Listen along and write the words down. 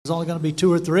only going to be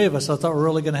 2 or 3 of us. I thought we were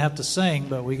really going to have to sing,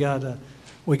 but we got a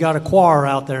choir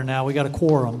out there now. We got a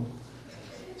quorum.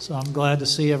 So I'm glad to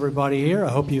see everybody here. I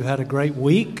hope you had a great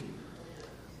week.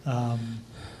 I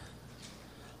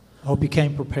hope you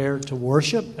came prepared to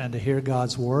worship and to hear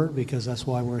God's word, because that's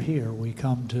why we're here. We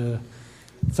come to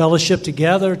fellowship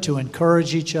together, to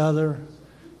encourage each other,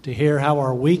 to hear how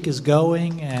our week is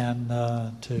going, and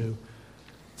to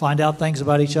find out things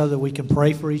about each other that we can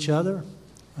pray for each other.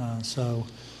 So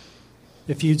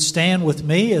if you'd stand with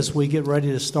me as we get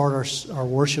ready to start our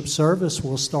worship service,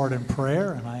 we'll start in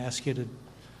prayer, and I ask you to,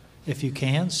 if you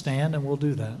can, stand, and we'll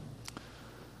do that.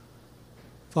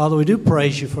 Father, we do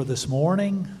praise you for this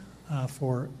morning.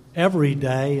 For every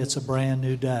day, it's a brand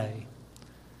new day.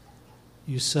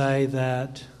 You say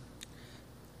that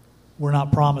we're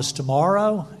not promised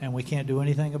tomorrow, and we can't do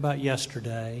anything about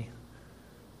yesterday,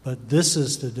 but this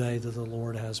is the day that the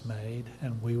Lord has made,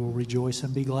 and we will rejoice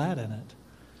and be glad in it.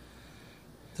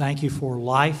 Thank you for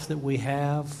life that we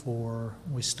have,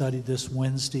 we studied this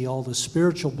Wednesday, all the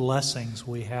spiritual blessings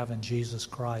we have in Jesus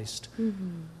Christ,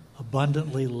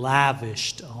 abundantly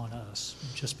lavished on us,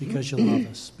 just because you love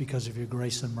us, because of your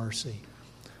grace and mercy.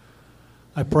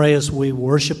 I pray as we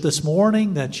worship this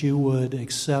morning that you would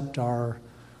accept our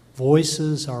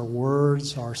voices, our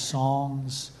words, our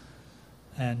songs,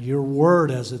 and your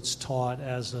word as it's taught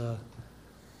as a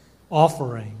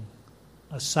offering,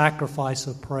 a sacrifice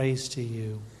of praise to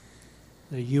you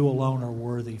that you alone are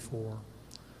worthy for.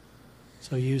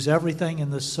 So use everything in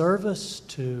this service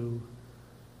to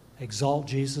exalt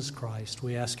Jesus Christ.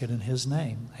 We ask it in his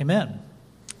name. Amen.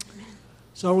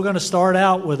 So we're going to start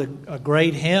out with a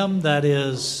great hymn that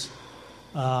is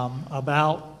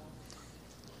about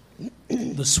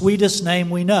the sweetest name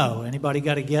we know. Anybody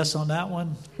got a guess on that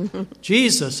one?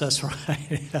 Jesus, that's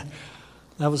right.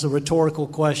 That was a rhetorical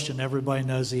question. Everybody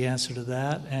knows the answer to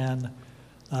that. And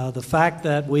the fact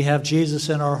that we have Jesus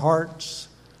in our hearts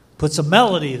puts a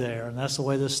melody there. And that's the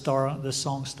way this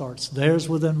song starts. There's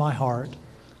within my heart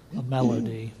a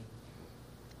melody.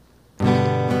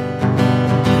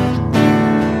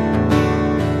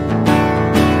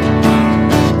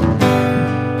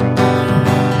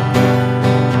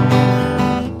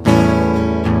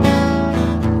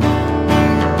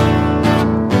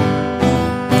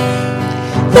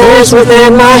 There's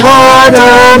within my heart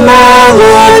a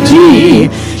melody.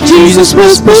 Jesus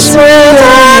whispers sweet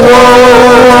and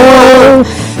low.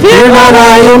 Fear not,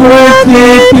 I am with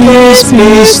thee, peace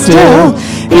be still,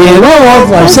 in all of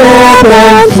life's ebb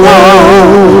and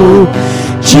flow.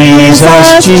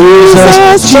 Jesus,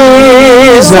 Jesus,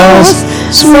 Jesus,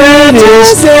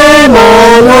 sweetest name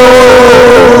I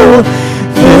know,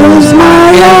 fills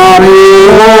my every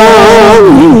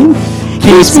longing,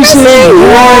 keeps me singing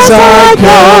as I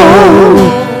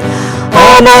go.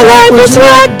 All my life was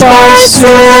wrecked by sin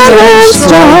and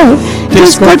strife,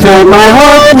 discord filled my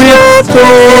heart with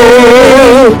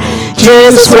pain.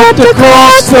 Jesus swept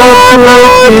across the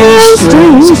broken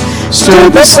strings,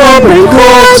 stirred the slumbering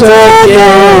chords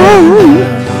again.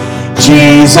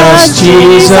 Jesus,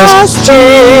 Jesus,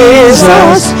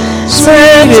 Jesus,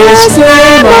 sweetest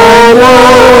name I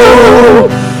know,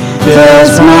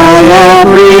 fills my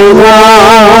every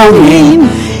longing,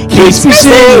 keeps me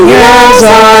singing as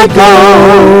I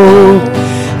go.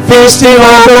 Feasting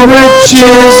on the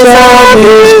riches of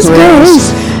his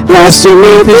grace, resting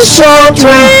with his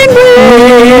sheltering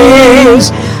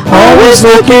wings, always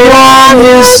looking on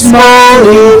his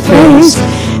smiling face,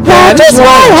 that is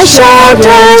why I shout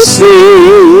and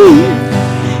sing.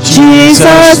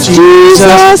 Jesus,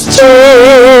 Jesus,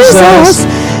 Jesus,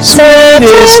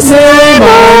 sweetest name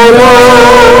I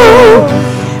know,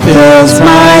 fills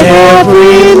my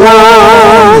every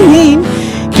longing,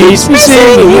 keeps me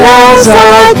singing as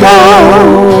I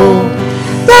go.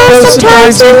 Though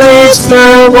sometimes it leads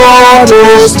through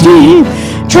waters deep,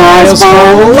 trials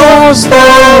follow the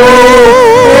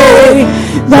way.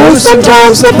 Though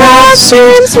sometimes the path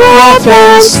seems rough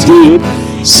and steep,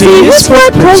 see his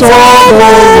footprints all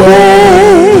the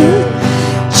way.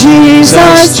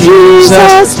 Jesus,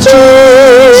 Jesus,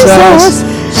 Jesus,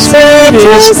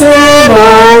 sweetest name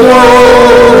I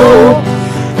know,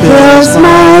 fills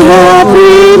my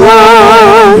every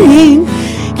longing,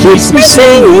 keeps me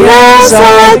singing as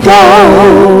I go.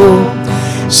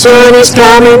 Soon he's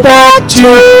coming back to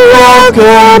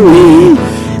welcome me,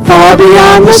 far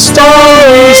beyond the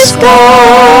starry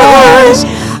skies.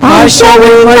 I shall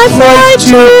ring my flight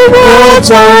to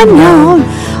worlds unknown,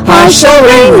 I shall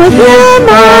reign with him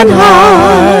on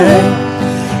high.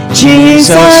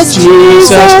 Jesus,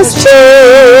 Jesus,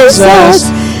 Jesus,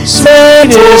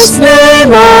 sweetest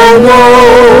name I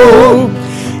know,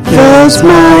 fills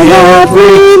my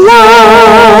every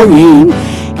longing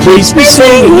keeps me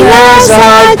singing as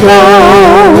I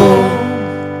go.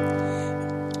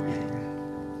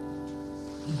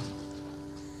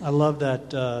 I love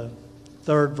that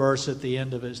third verse at the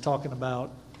end of it. It's talking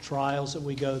about trials that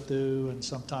we go through and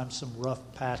sometimes some rough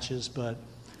patches, but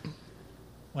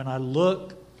when I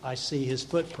look, I see his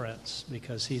footprints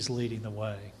because he's leading the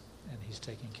way and he's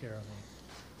taking care of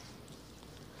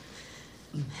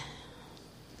me.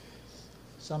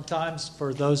 Sometimes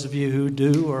for those of you who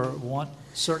do or want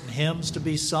certain hymns to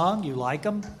be sung, you like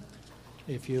them.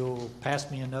 If you'll pass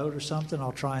me a note or something,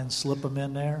 I'll try and slip them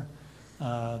in there.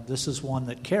 This is one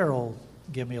that Carol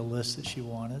gave me a list that she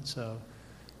wanted. So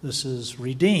this is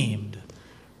Redeemed.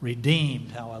 Redeemed,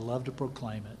 how I love to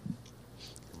proclaim it.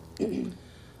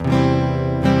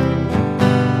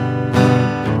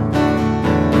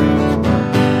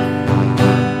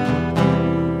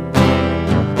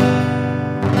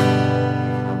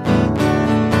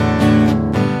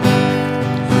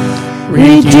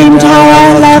 Redeemed, how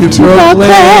I love to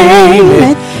proclaim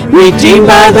it. Redeemed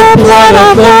by the blood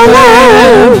of the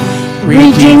Lamb.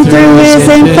 Redeemed through his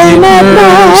infinite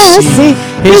mercy.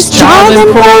 His child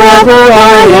and forever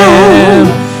I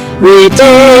am.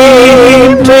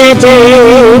 Redeemed,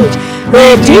 redeemed.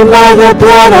 Redeemed by the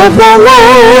blood of the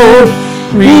Lamb.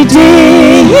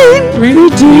 Redeemed,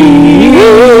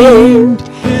 redeemed.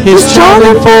 His child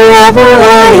and forever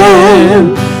I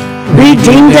am.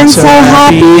 Redeemed and so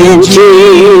happy in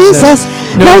Jesus,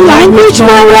 no language,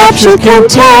 no rapture can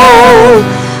tell.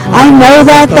 I know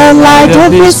that the light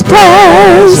of his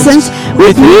presence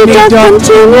with me doth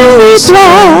continually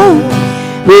dwell.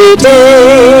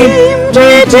 Redeemed,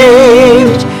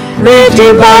 redeemed,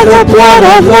 redeemed by the blood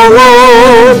of the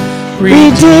Lamb.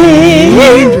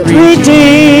 Redeemed,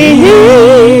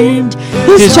 redeemed,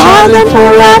 his child and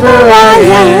forever I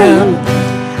am.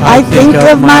 I think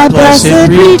of my blessed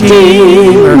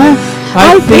Redeemer.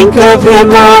 I think of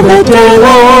him all the day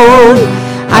long.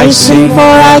 I sing for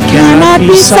I cannot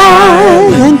be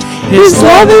silent. His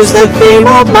love is the theme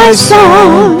of my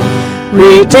song.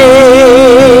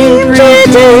 Redeemed,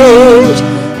 redeemed,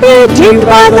 redeemed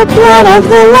by the blood of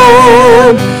the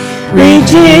Lamb.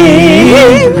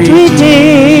 Redeemed,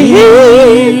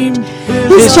 redeemed,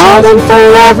 his child and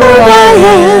forever I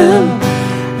am.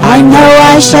 I know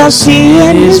I shall see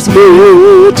in his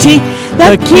beauty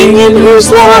the King in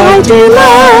whose law I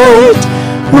delight,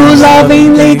 who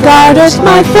lovingly guardeth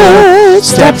my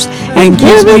footsteps and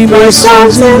gives me fresh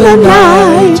songs in the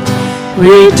night.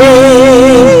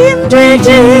 Redeemed,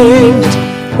 redeemed,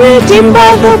 redeemed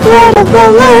by the blood of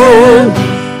the Lamb.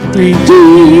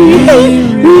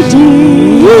 Redeemed,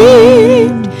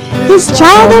 redeemed, his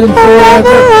child and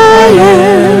forever I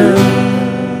am.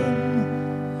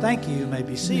 Thank you. You may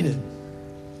be seated.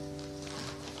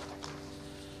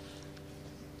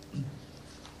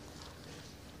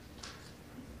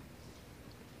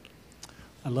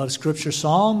 I love scripture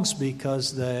songs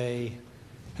because they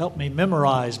help me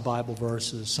memorize Bible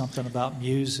verses. Something about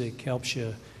music helps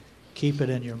you keep it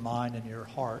in your mind and your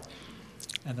heart.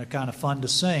 And they're kind of fun to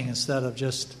sing instead of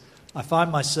just, I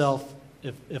find myself,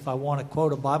 if I want to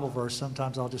quote a Bible verse,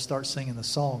 sometimes I'll just start singing the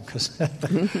song because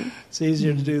it's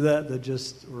easier to do that than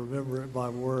just remember it by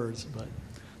words. But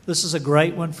this is a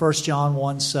great one, 1 John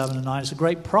 1, 7 and 9. It's a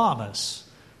great promise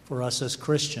for us as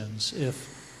Christians. If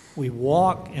we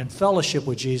walk in fellowship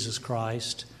with Jesus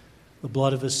Christ, the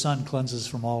blood of his Son cleanses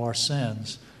from all our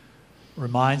sins.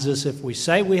 Reminds us if we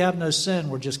say we have no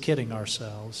sin, we're just kidding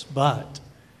ourselves. But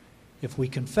if we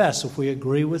confess, if we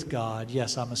agree with God,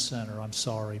 yes, I'm a sinner, I'm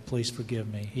sorry, please forgive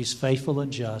me. He's faithful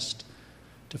and just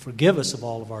to forgive us of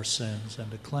all of our sins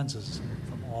and to cleanse us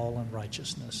from all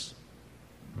unrighteousness.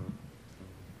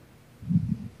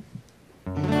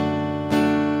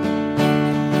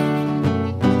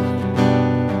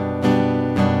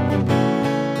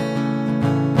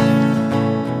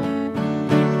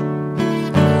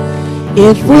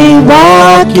 If we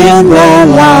walk in the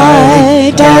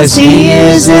light as he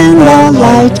is in the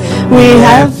light, we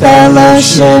have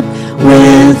fellowship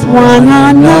with one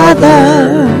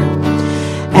another.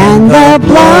 And the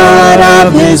blood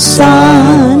of his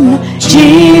Son,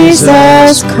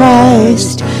 Jesus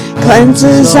Christ,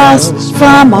 cleanses us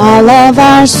from all of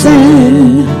our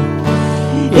sin.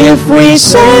 If we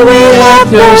say we have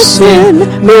no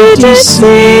sin, we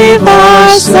deceive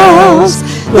ourselves.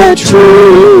 The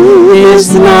truth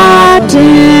is not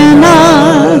in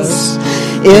us.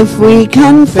 If we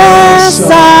confess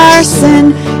our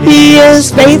sin, he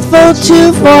is faithful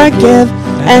to forgive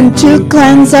and to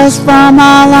cleanse us from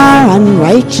all our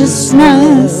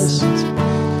unrighteousness.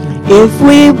 If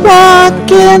we walk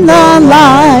in the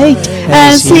light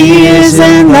as he is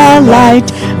in the light,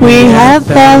 we have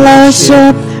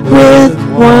fellowship with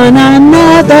one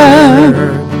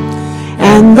another,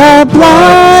 and the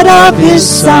blood of his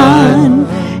Son,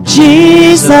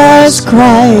 Jesus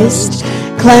Christ,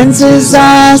 cleanses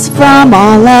us from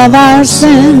all of our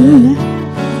sin.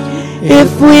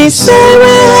 If we say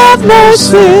we have no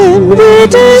sin, we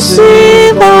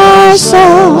deceive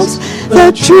ourselves.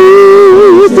 The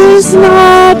truth is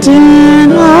not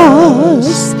in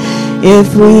us.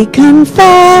 If we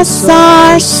confess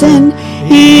our sin,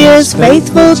 he is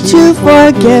faithful to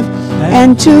forgive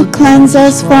and to cleanse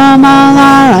us from all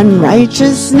our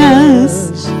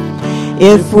unrighteousness.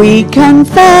 If we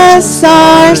confess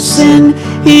our sin,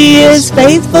 he is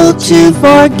faithful to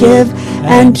forgive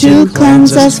and to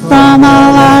cleanse us from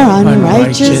all our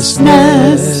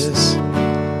unrighteousness.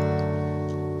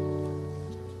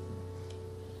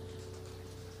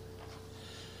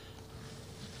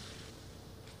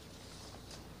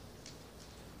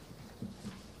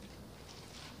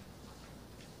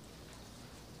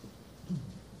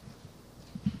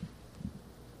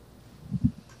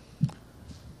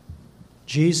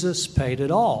 Jesus paid it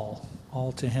all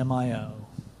to him I owe.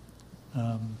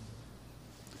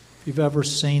 If you've ever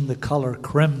seen the color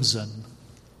crimson,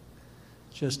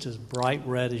 just as bright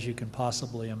red as you can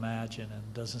possibly imagine, and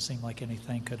it doesn't seem like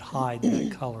anything could hide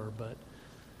that color, but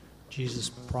Jesus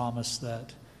promised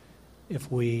that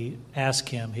if we ask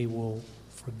him, he will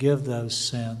forgive those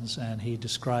sins, and he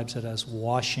describes it as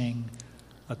washing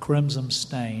a crimson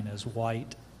stain as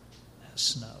white as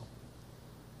snow.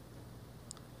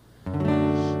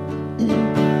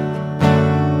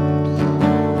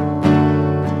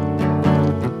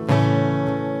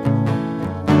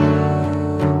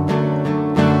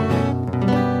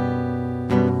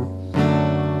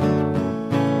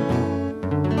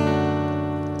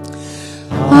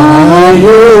 I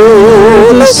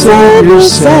hear the Savior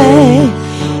say,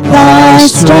 thy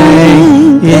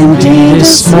strength indeed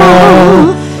is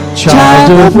small.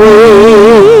 Child of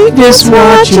weakness,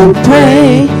 watch and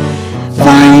pray,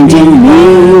 finding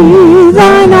me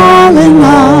thine all in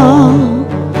all.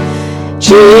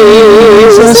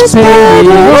 Jesus paid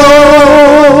it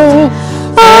all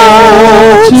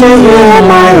to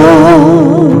him I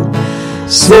owe.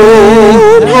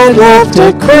 Sin had left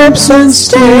a crimson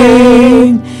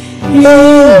stain, he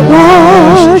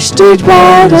washed it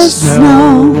white as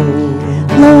snow.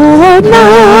 Lord,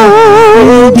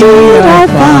 now indeed I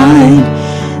find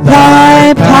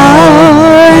thy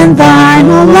power and thine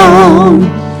alone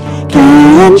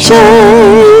can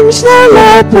change the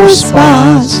leper's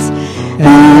spots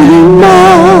and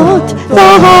melt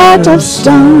the heart of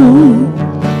stone.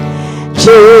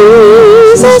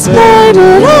 Jesus paid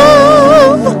it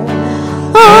all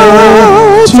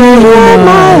to him I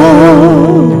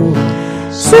owe.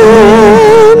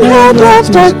 Sin had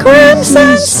left a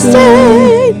crimson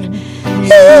stain,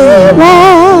 he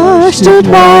washed it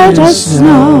white as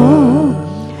snow.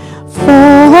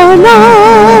 For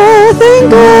nothing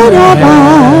good have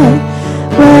I,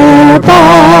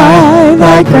 whereby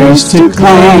thy grace to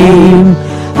claim.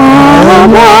 I'll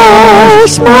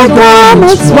wash my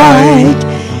garments white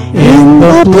in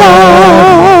the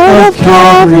blood of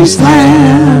Calvary's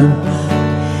Lamb.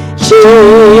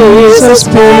 Jesus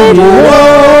paid it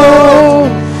all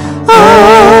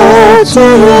to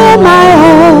him I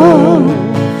owe.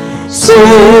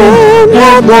 Sin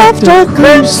had left a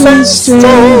crimson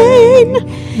stain,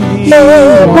 he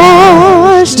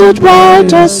washed it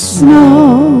white as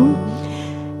snow.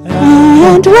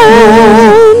 And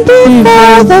when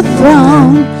before the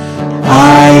throne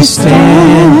I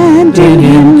stand in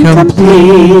him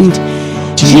complete,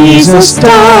 Jesus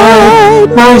died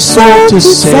my soul to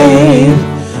save,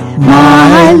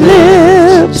 my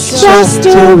lips shall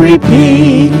still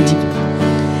repeat.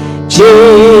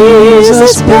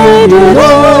 Jesus paid it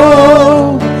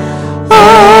all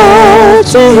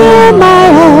to him I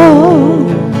owe.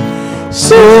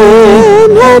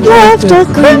 Sin had left a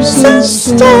crimson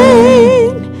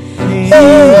stain, he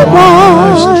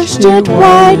washed it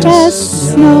white as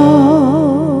snow.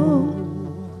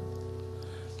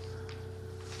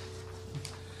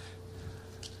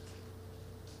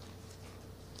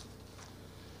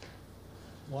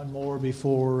 One more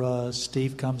before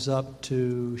Steve comes up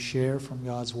to share from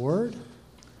God's Word.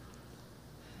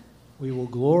 We will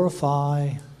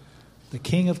glorify the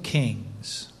King of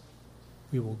Kings.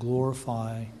 We will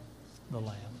glorify the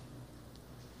Lamb.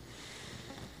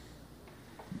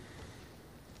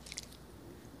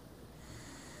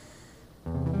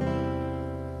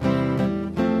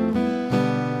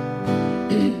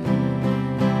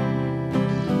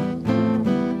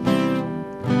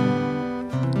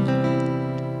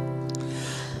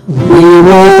 We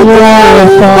will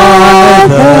glorify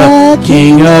the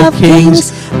King of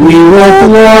Kings, we will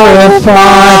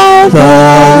glorify the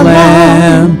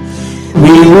Lamb.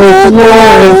 We will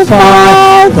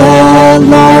glorify the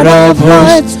Lord of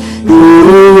Lords,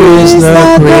 who is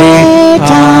the great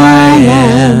I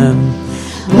am.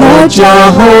 Lord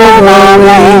Jehovah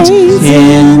reigns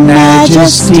in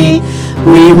majesty.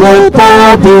 We will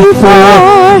bow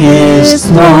before his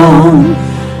throne.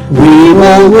 We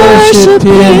will worship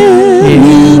him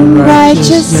in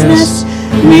righteousness.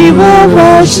 We will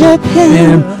worship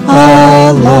him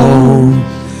alone.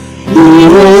 He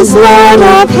is Lord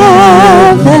of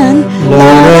heaven,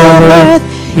 Lord of earth.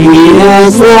 He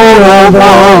is Lord of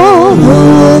all who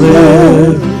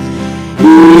live.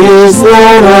 He is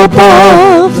Lord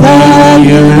above the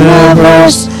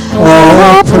universe.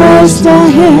 All praise to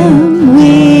him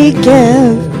we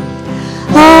give.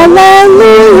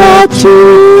 Hallelujah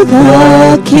to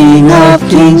the King of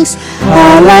Kings.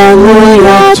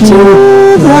 Hallelujah to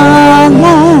the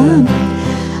Lamb.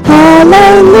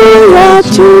 Hallelujah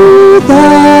to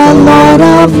the Lord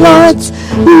of Lords,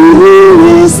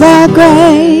 who is the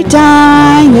great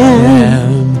I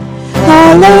am.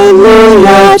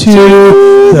 Hallelujah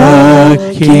to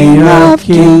the King of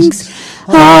Kings.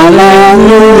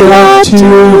 Hallelujah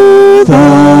to the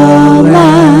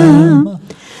Lamb.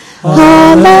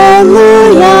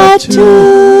 Hallelujah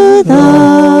to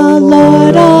the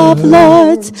Lord of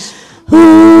Lords,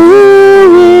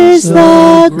 who is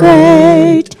the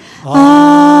great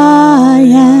I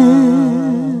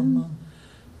am.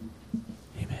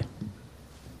 Amen.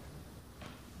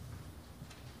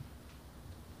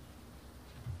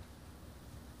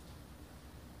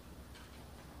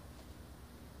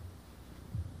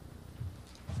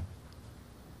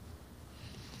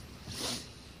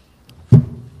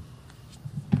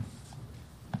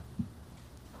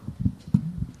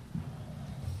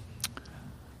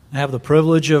 I have the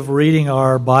privilege of reading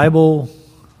our Bible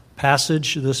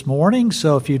passage this morning.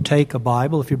 So if you take a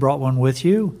Bible, if you brought one with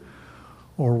you,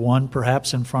 or one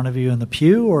perhaps in front of you in the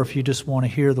pew, or if you just want to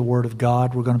hear the Word of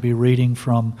God, we're going to be reading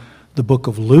from the book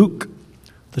of Luke,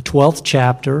 the 12th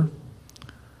chapter,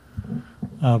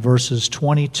 verses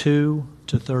 22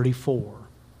 to 34.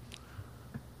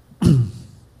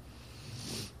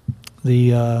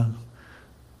 The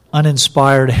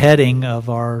uninspired heading of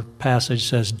our passage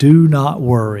says, "Do not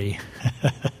worry."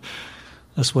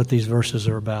 That's what these verses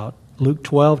are about. Luke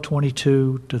 12,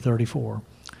 22 to 34.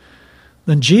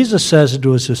 Then Jesus says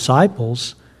to his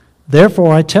disciples,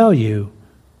 "Therefore I tell you,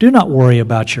 do not worry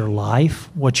about your life,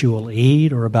 what you will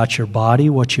eat, or about your body,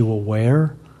 what you will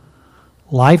wear.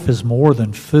 Life is more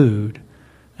than food,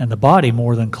 and the body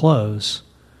more than clothes.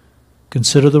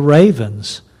 Consider the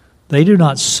ravens. They do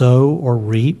not sow or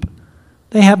reap.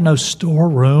 They have no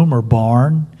storeroom or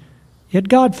barn, yet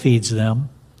God feeds them.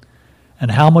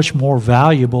 And how much more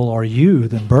valuable are you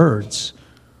than birds?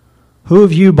 Who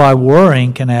of you by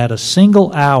worrying can add a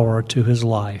single hour to his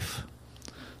life?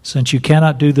 Since you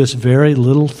cannot do this very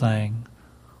little thing,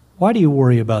 why do you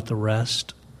worry about the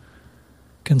rest?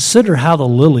 Consider how the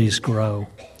lilies grow.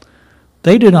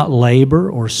 They do not labor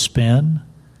or spin.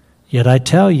 Yet I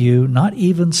tell you, not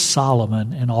even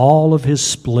Solomon in all of his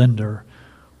splendor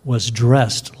was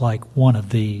dressed like one of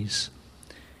these.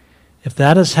 If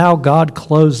that is how God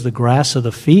clothes the grass of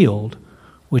the field,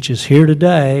 which is here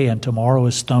today and tomorrow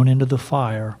is thrown into the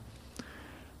fire,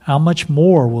 how much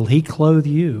more will he clothe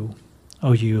you,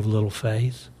 O you of little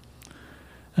faith?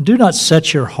 And do not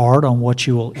set your heart on what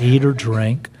you will eat or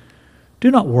drink. Do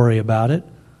not worry about it,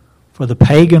 for the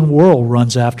pagan world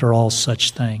runs after all such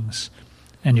things,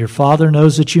 and your Father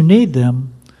knows that you need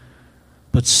them.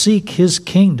 But seek his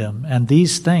kingdom, and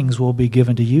these things will be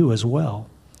given to you as well.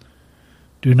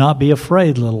 Do not be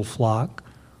afraid, little flock,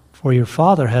 for your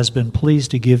Father has been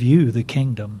pleased to give you the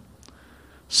kingdom.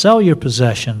 Sell your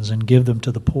possessions and give them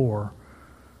to the poor.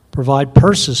 Provide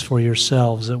purses for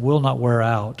yourselves that will not wear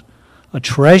out, a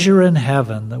treasure in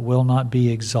heaven that will not be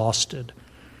exhausted,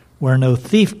 where no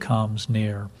thief comes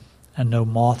near and no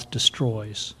moth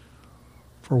destroys.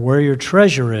 For where your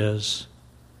treasure is,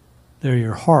 there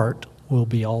your heart will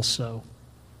be also."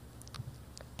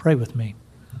 Pray with me.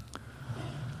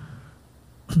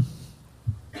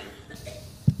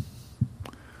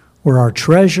 Where our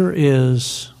treasure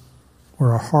is,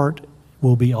 where our heart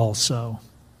will be also.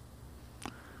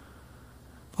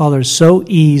 Father, it's so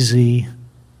easy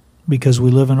because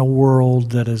we live in a world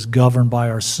that is governed by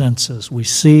our senses. We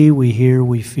see, we hear,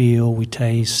 we feel, we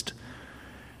taste.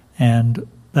 And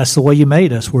that's the way you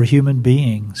made us. We're human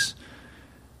beings.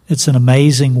 It's an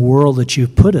amazing world that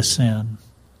you've put us in.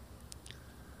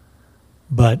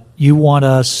 But you want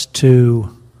us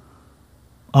to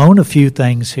own a few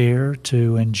things here,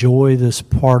 to enjoy this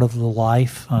part of the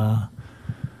life, but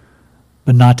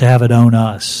not to have it own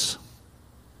us.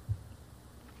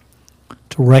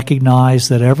 To recognize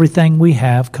that everything we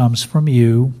have comes from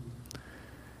you,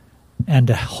 and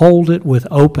to hold it with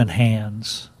open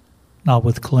hands, not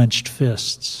with clenched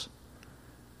fists.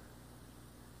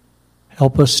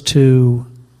 Help us to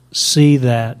see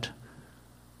that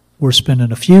we're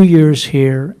spending a few years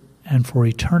here and for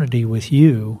eternity with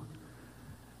you,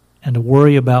 and to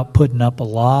worry about putting up a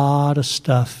lot of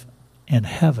stuff in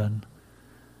heaven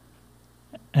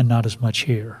and not as much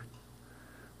here.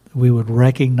 We would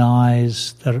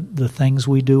recognize that the things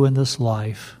we do in this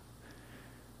life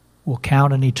will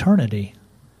count in eternity,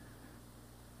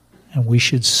 and we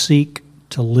should seek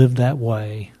to live that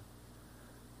way,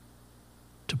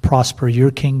 to prosper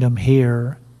your kingdom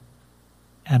here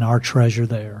and our treasure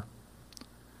there.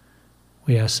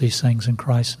 We ask these things in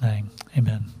Christ's name.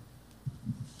 Amen.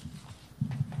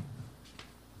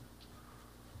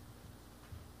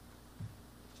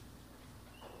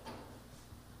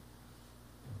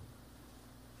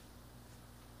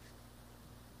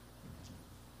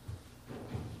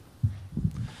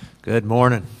 Good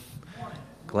morning.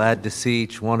 Glad to see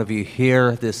each one of you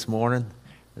here this morning,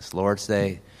 this Lord's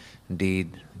Day.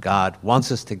 Indeed, God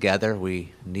wants us together.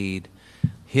 We need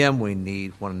Him. We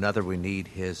need one another. We need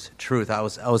His truth. I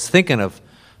was thinking of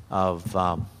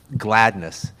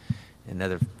gladness. In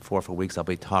another 4 or 5 weeks, I'll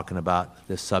be talking about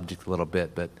this subject a little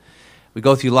bit. But we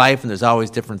go through life, and there's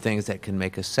always different things that can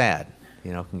make us sad.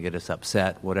 Can get us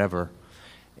upset, whatever.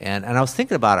 And I was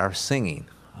thinking about our singing.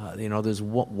 There's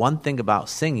one thing about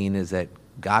singing is that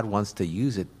God wants to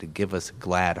use it to give us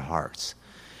glad hearts.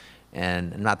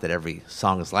 And not that every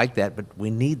song is like that, but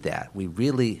we need that. We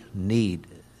really need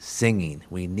singing.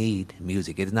 We need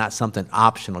music. It is not something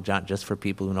optional, just for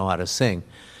people who know how to sing.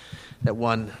 That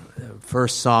one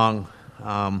first song,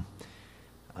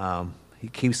 He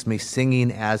keeps me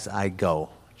singing as I go.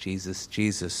 Jesus,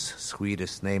 Jesus,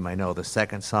 sweetest name I know. The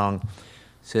second song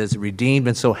says, redeemed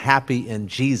and so happy in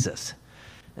Jesus.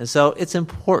 And so it's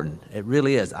important. It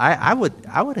really is. I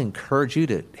would encourage you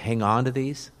to hang on to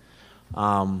these,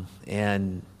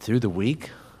 and through the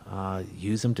week,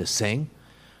 use them to sing.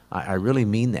 I really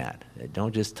mean that.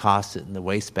 Don't just toss it in the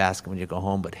wastebasket when you go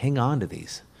home, but hang on to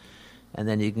these. And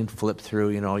then you can flip through,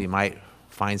 you might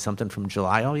find something from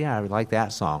July. Oh, yeah, I like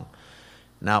that song.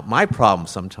 Now, my problem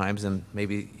sometimes, and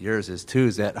maybe yours is too,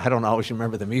 is that I don't always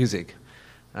remember the music.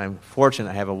 I'm fortunate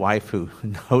I have a wife who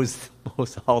knows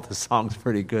most all the songs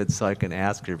pretty good, so I can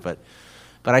ask her. But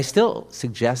I still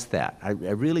suggest that. I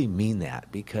really mean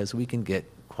that, because we can get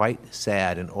quite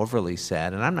sad and overly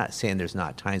sad. And I'm not saying there's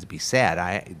not times to be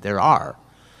sad. There are.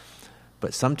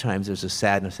 But sometimes there's a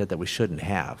sadness that we shouldn't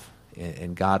have.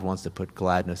 And God wants to put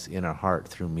gladness in our heart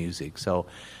through music. So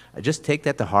I just take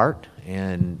that to heart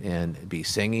and be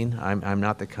singing. I'm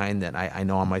not the kind that I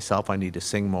know on myself I need to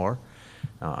sing more.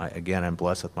 I'm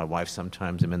blessed with my wife.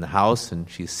 Sometimes I'm in the house and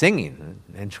she's singing,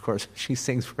 and of course she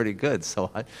sings pretty good,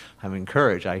 so I'm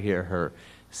encouraged. I hear her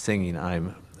singing.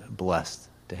 I'm blessed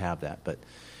to have that. But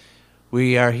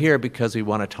we are here because we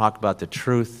want to talk about the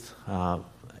truth.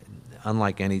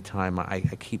 Unlike any time, I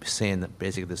keep saying that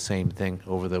basically the same thing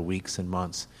over the weeks and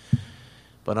months.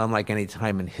 But unlike any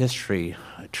time in history,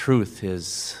 truth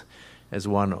is, as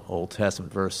one Old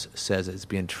Testament verse says, it's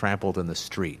being trampled in the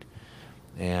street.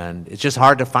 And it's just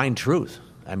hard to find truth,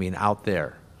 out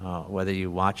there, whether you're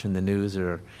watching the news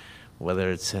or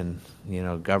whether it's in,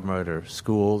 government or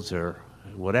schools or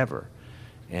whatever.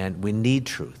 And we need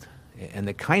truth. And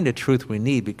the kind of truth we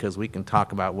need, because we can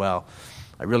talk about, well,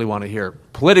 I really want to hear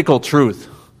political truth.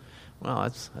 Well,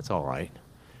 that's all right.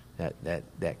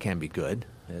 That can be good.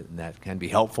 That can be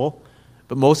helpful.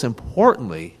 But most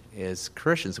importantly, as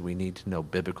Christians, we need to know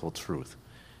biblical truth.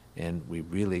 And we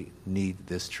really need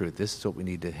this truth. This is what we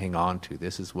need to hang on to.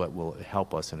 This is what will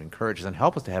help us and encourage us and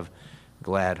help us to have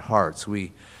glad hearts.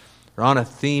 We are on a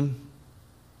theme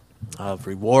of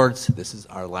rewards. This is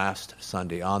our last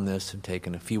Sunday on this, and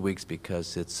taking a few weeks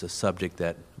because it's a subject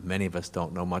that many of us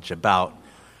don't know much about.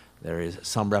 There is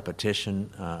some repetition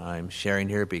I'm sharing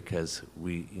here because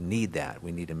we need that.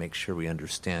 We need to make sure we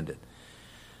understand it.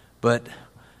 But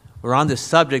we're on this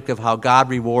subject of how God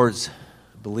rewards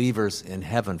believers in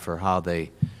heaven for how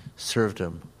they served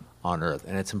Him on earth.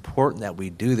 And it's important that we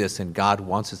do this, and God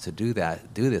wants us to do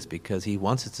this because He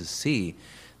wants us to see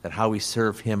that how we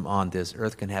serve Him on this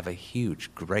earth can have a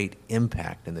huge, great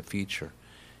impact in the future,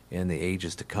 in the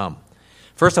ages to come.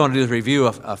 First, I want to do is review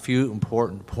a few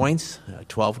important points,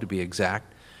 12 to be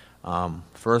exact.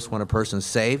 First, when a person's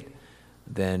saved,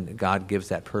 then God gives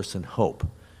that person hope.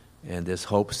 And this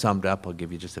hope summed up, I'll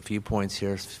give you just a few points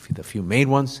here. The few main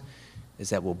ones is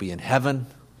that we'll be in heaven,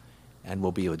 and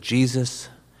we'll be with Jesus,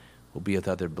 we'll be with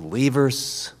other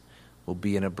believers, we'll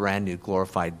be in a brand new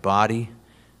glorified body,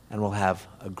 and we'll have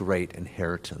a great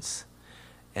inheritance.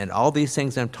 And all these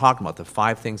things I'm talking about, the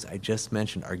 5 things I just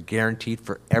mentioned, are guaranteed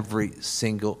for every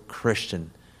single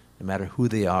Christian, no matter who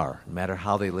they are, no matter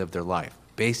how they live their life.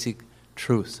 Basic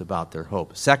truths about their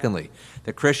hope. Secondly,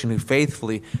 the Christian who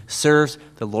faithfully serves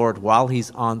the Lord while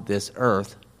he's on this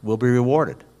earth will be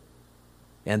rewarded.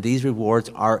 And these rewards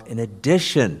are in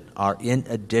addition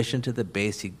to the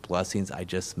basic blessings I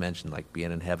just mentioned, like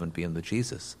being in heaven, being with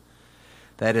Jesus.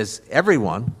 That is,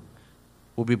 everyone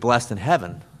will be blessed in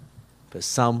heaven, but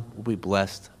some will be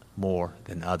blessed more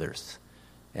than others.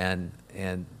 And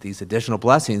these additional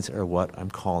blessings are what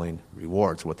I'm calling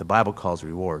rewards, what the Bible calls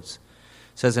rewards.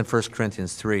 It says in 1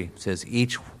 Corinthians 3, it says,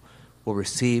 each will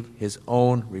receive his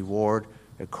own reward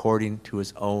according to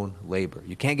his own labor.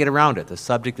 You can't get around it. The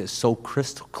subject is so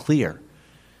crystal clear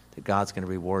that God's going to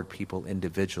reward people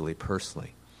individually,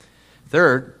 personally.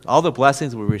 Third, all the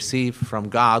blessings we receive from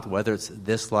God, whether it's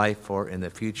this life or in the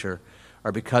future,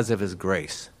 are because of his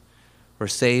grace. We're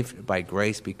saved by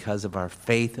grace because of our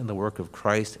faith in the work of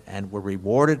Christ, and we're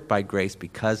rewarded by grace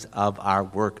because of our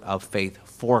work of faith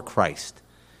for Christ.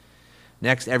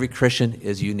 Next, every Christian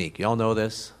is unique. You all know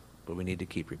this, but we need to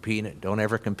keep repeating it. Don't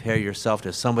ever compare yourself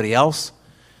to somebody else,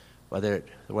 whether it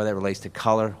relates to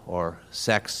color or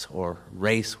sex or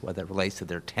race, whether it relates to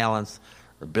their talents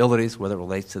or abilities, whether it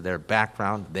relates to their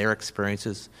background, their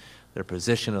experiences, their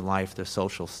position in life, their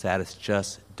social status.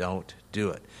 Just don't do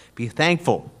it. Be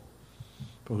thankful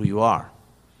for who you are,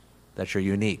 that you're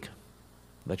unique,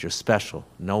 that you're special.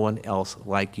 No one else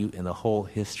like you in the whole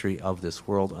history of this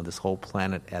world, on this whole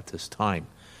planet at this time.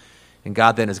 And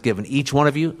God then has given each one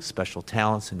of you special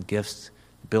talents and gifts,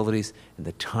 abilities, and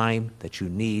the time that you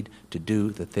need to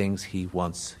do the things he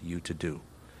wants you to do.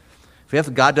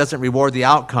 Fifth, God doesn't reward the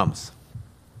outcomes,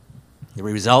 the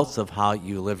results of how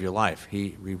you live your life.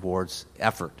 He rewards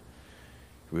effort.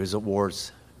 He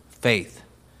rewards faith.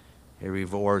 He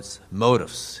rewards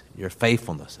motives, your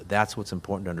faithfulness. That's what's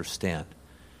important to understand.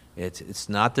 It's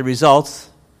not the results.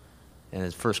 And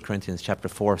as 1 Corinthians chapter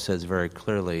 4 says very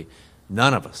clearly,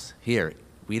 none of us here,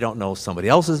 we don't know somebody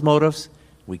else's motives.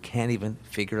 We can't even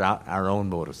figure out our own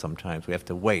motives sometimes. We have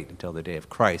to wait until the day of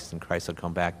Christ, and Christ will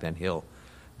come back, then he'll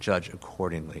judge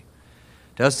accordingly.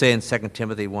 It does say in 2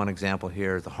 Timothy, one example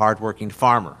here, the hardworking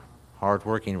farmer.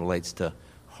 Hardworking relates to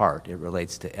heart. It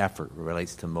relates to effort. It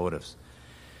relates to motives.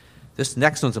 This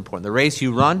next one's important. The race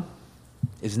you run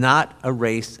is not a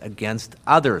race against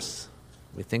others.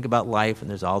 We think about life, and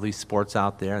there's all these sports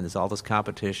out there, and there's all this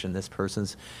competition. This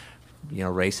person's,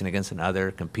 racing against another,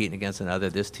 competing against another,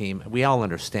 this team. We all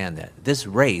understand that. This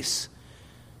race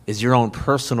is your own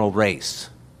personal race.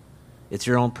 It's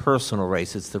your own personal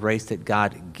race. It's the race that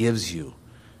God gives you,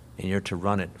 and you're to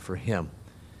run it for him.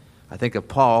 I think of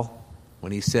Paul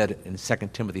when he said in 2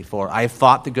 Timothy 4, I have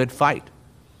fought the good fight.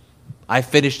 I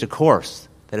finished the course.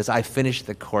 That is, I finished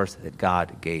the course that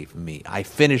God gave me. I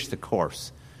finished the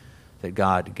course that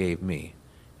God gave me,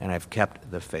 and I've kept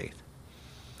the faith.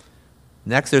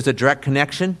 Next, there's a direct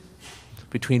connection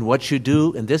between what you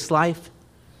do in this life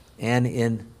and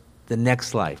in the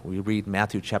next life. We read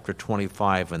Matthew chapter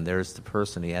 25, and there's the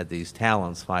person, he had these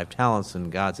talents, 5 talents,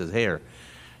 and God says, here,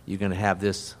 you're going to have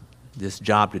this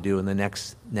job to do in the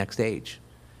next age.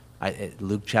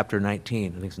 Luke chapter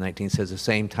 19, I think it's 19, says the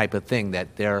same type of thing,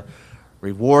 that there are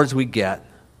rewards we get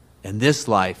in this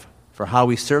life for how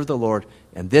we serve the Lord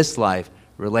in this life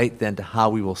relate then to how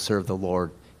we will serve the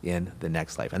Lord in the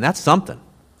next life. And that's something.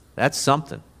 That's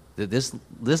something.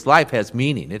 This life has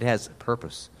meaning. It has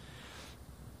purpose.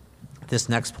 This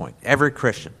next point, every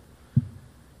Christian,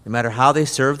 no matter how they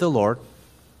serve the Lord,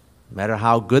 no matter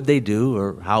how good they do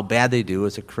or how bad they do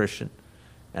as a Christian,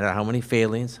 no matter how many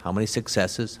failings, how many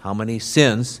successes, how many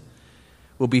sins,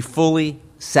 will be fully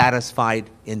satisfied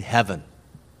in heaven.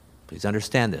 Please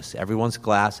understand this. Everyone's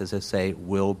glass, as I say,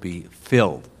 will be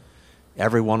filled.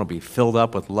 Everyone will be filled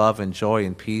up with love and joy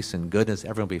and peace and goodness.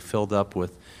 Everyone will be filled up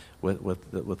with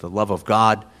the love of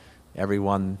God.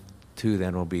 Everyone, too,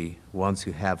 then will be ones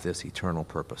who have this eternal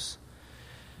purpose.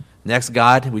 Next,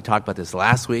 God, we talked about this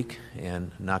last week,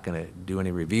 and I'm not going to do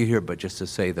any review here, but just to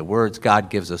say the words, God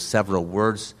gives us several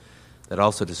words that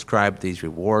also describe these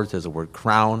rewards. There's the word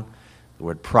crown, the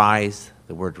word prize,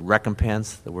 the word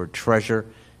recompense, the word treasure,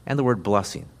 and the word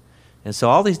blessing. And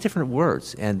so all these different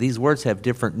words, and these words have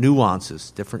different nuances,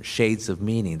 different shades of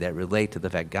meaning that relate to the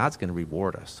fact God's going to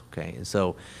reward us, okay? And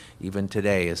so even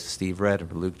today, as Steve read in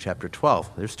Luke chapter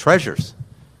 12, there's treasures.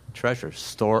 treasures.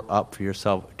 Store up for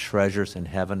yourself treasures in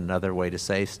heaven. Another way to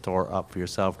say store up for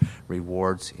yourself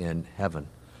rewards in heaven.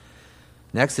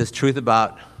 Next is truth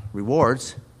about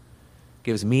rewards.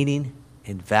 Gives meaning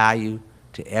and value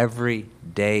to every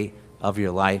day of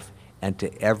your life and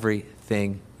to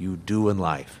everything you do in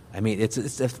life. I mean, it's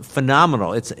a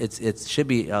phenomenal. It should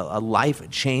be a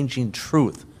life-changing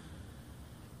truth.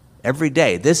 Every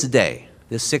day, this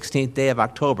 16th day of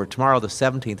October, tomorrow the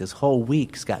 17th, this whole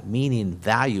week's got meaning and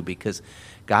value because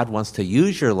God wants to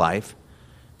use your life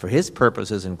for his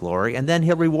purposes and glory, and then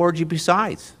he'll reward you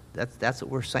besides. That's what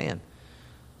we're saying.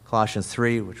 Colossians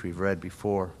 3, which we've read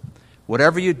before.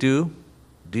 Whatever you do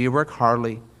your work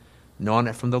heartily, knowing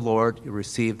that from the Lord you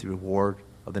receive the reward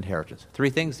of the inheritance. 3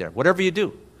 things there. Whatever you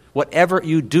do. Whatever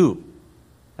you do.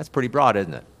 That's pretty broad,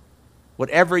 isn't it?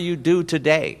 Whatever you do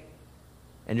today.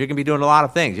 And you're going to be doing a lot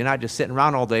of things. You're not just sitting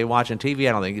around all day watching TV,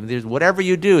 I don't think. Whatever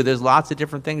you do, there's lots of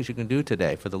different things you can do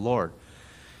today for the Lord.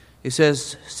 He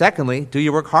says, secondly, do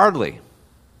your work heartily.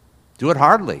 Do it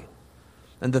heartily.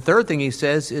 And the third thing he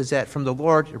says is that from the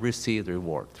Lord you receive the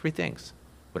reward. 3 things.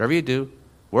 Whatever you do,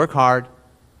 work hard,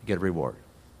 you get a reward.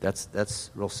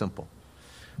 That's real simple.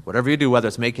 Whatever you do, whether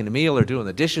it's making a meal or doing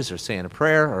the dishes or saying a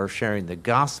prayer or sharing the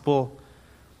gospel,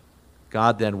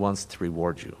 God then wants to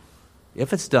reward you.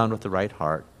 If it's done with the right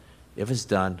heart, if it's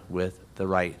done with the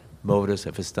right motives,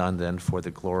 if it's done then for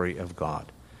the glory of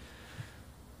God.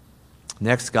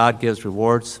 Next, God gives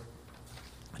rewards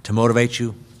to motivate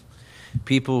you.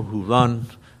 People who run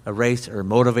a race are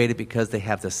motivated because they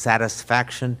have the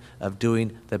satisfaction of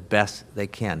doing the best they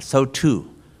can. So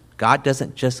too, God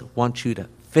doesn't just want you to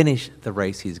finish the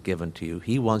race he's given to you.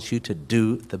 He wants you to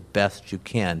do the best you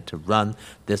can, to run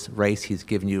this race he's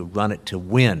given you, run it to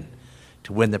win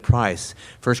the prize.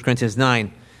 1 Corinthians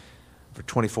 9, for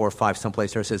 24:5,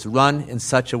 someplace there says, run in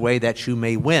such a way that you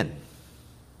may win.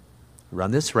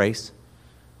 Run this race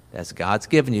as God's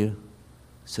given you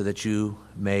so that you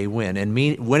may win. And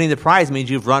winning the prize means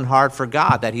you've run hard for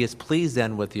God, that he is pleased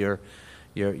then with your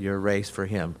race for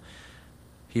him.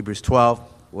 Hebrews 12,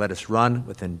 let us run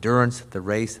with endurance the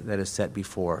race that is set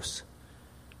before us.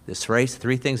 This race,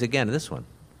 3 things again in this one.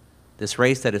 This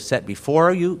race that is set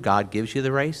before you, God gives you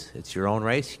the race. It's your own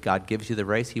race. God gives you the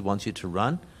race. He wants you to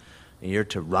run. And you're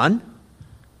to run.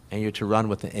 And you're to run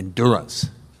with endurance.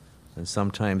 And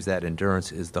sometimes that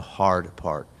endurance is the hard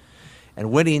part.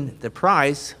 And winning the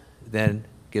prize then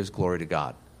gives glory to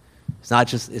God. It's not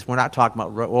just, we're not talking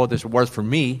about, oh, there's rewards for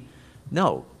me.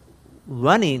 No.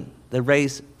 Running the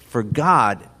race for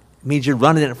God means you're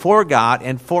running it for God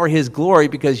and for his glory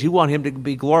because you want him to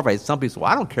be glorified. Some people say,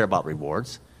 well, I don't care about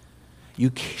rewards.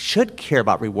 You should care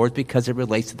about rewards because it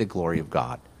relates to the glory of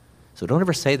God. So don't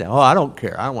ever say that. Oh, I don't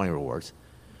care. I don't want any rewards.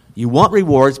 You want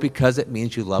rewards because it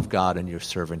means you love God and you're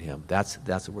serving him. That's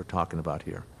what we're talking about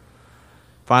here.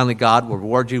 Finally, God will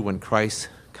reward you when Christ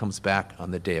comes back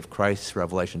on the day of Christ.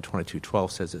 Revelation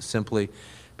 22:12 says it simply,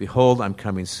 behold, I'm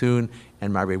coming soon,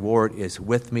 and my reward is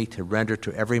with me to render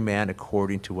to every man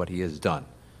according to what he has done.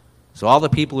 So all the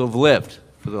people who have lived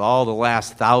for all the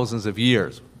last thousands of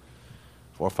years,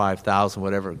 4,000 or 5,000,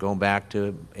 whatever, going back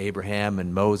to Abraham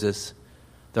and Moses,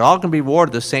 they're all going to be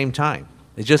rewarded at the same time.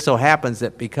 It just so happens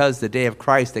that because the day of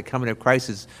Christ, the coming of Christ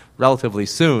is relatively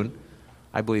soon,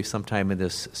 I believe sometime in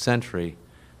this century,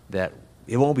 that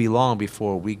it won't be long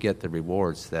before we get the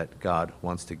rewards that God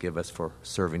wants to give us for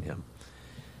serving him.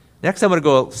 Next, I'm going to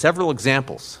go several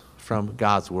examples from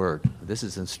God's Word. This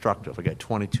is instructive. I got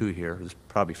 22 here. There's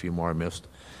probably a few more I missed.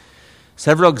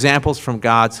 Several examples from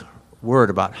God's Word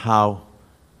about how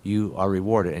you are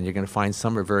rewarded. And you're going to find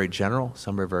some are very general,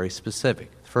 some are very specific.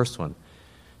 The first one,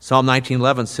 Psalm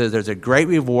 19:11 says there's a great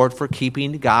reward for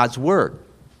keeping God's Word,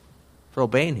 for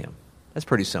obeying him. That's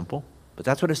pretty simple. But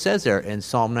that's what it says there in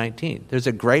Psalm 19. There's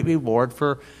a great reward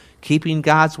for keeping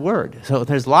God's Word. So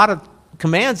there's a lot of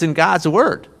commands in God's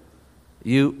Word.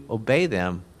 You obey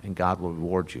them, and God will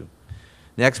reward you.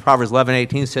 Next, Proverbs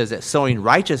 11:18 says that sowing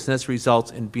righteousness results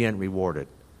in being rewarded.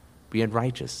 Being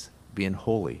righteous, being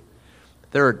holy.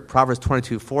 Third, Proverbs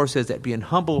 22:4 says that being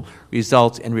humble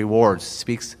results in rewards.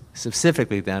 Speaks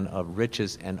specifically then of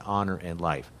riches and honor in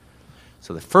life.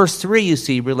 So the first 3 you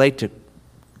see relate to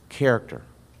character,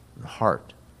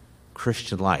 heart,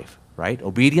 Christian life, right?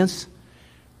 Obedience,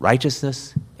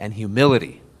 righteousness, and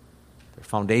humility. They're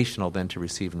foundational then to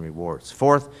receiving rewards.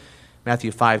 Fourth,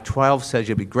 Matthew 5:12 says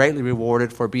you'll be greatly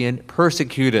rewarded for being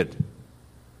persecuted.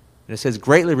 And it says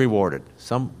greatly rewarded.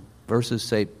 Some verses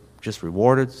say just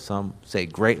rewarded, some say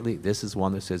greatly. This is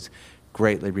one that says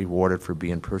greatly rewarded for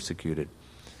being persecuted.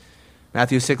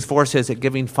 Matthew 6:4 says that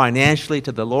giving financially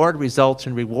to the Lord results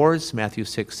in rewards. Matthew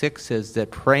 6:6 says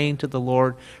that praying to the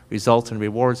Lord results in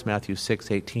rewards. Matthew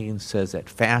 6:18 says that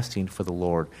fasting for the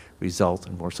Lord results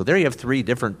in rewards. So there you have three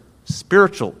different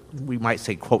spiritual, we might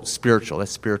say, quote, spiritual.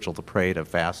 That's spiritual, to pray, to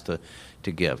fast,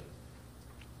 to give.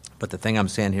 But the thing I'm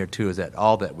saying here, too, is that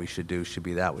all that we should do should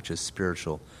be that which is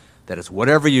spiritual. That is,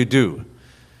 whatever you do,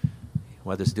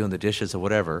 whether it's doing the dishes or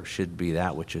whatever, should be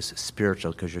that which is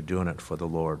spiritual because you're doing it for the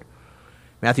Lord.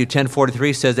 Matthew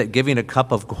 10:43 says that giving a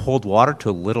cup of cold water to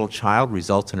a little child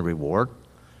results in a reward.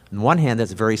 On one hand,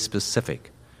 that's very specific.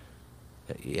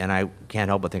 And I can't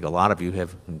help but think a lot of you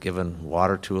have given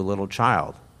water to a little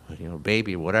child,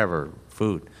 baby, whatever,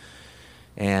 food.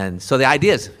 And so the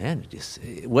idea is, man,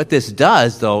 what this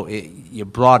does, though, you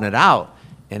broaden it out,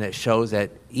 and it shows that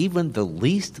even the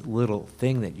least little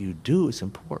thing that you do is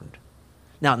important.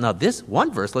 Now this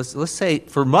one verse, let's say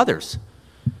for mothers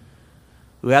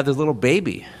who have this little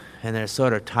baby, and they're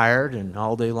sort of tired, and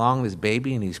all day long this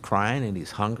baby, and he's crying, and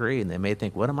he's hungry, and they may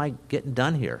think, what am I getting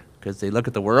done here? Because they look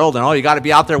at the world, and, you got to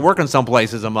be out there working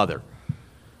someplace as a mother.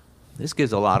 This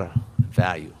gives a lot of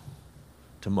value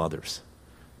to mothers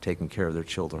taking care of their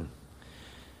children.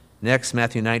 Next,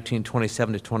 Matthew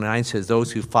 19:27-29 says,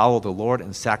 those who follow the Lord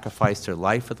and sacrifice their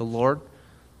life for the Lord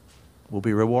will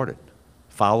be rewarded.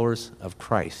 Followers of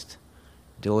Christ,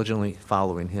 diligently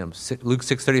following him. Luke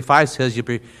 6:35 says you'll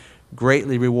be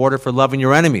greatly rewarded for loving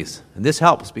your enemies. And this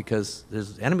helps because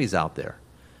there's enemies out there.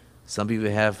 Some people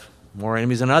have more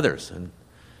enemies than others.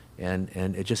 And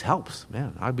it just helps.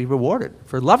 Man, I'd be rewarded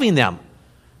for loving them.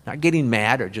 Not getting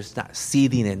mad or just not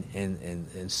seething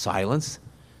in silence,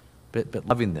 but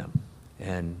loving them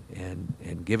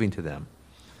and giving to them.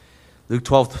 Luke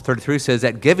 12:33 says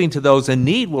that giving to those in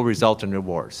need will result in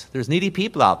rewards. There's needy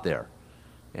people out there.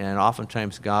 And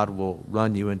oftentimes God will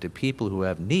run you into people who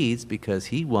have needs because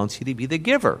he wants you to be the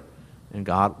giver. And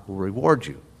God will reward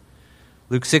you.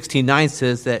 Luke 16:9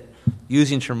 says that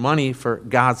using your money for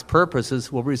God's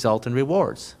purposes will result in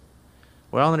rewards.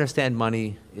 Well, I understand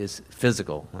money is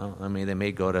physical. Well, they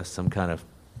may go to some kind of,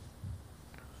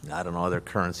 other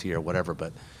currency or whatever,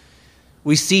 but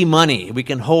we see money, we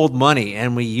can hold money,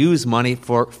 and we use money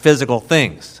for physical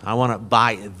things. I want to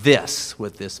buy this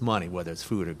with this money, whether it's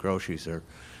food or groceries or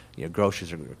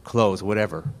clothes,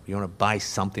 whatever. You want to buy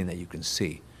something that you can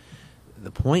see.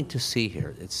 The point to see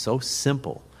here, it's so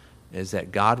simple, is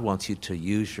that God wants you to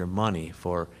use your money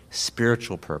for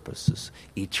spiritual purposes,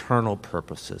 eternal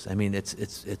purposes.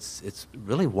 It's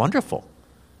really wonderful.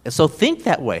 And so think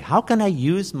that way. How can I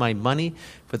use my money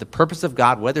for the purpose of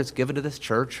God, whether it's given to this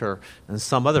church or in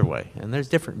some other way? And there's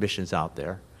different missions out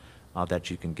there that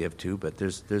you can give to, but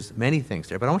there's many things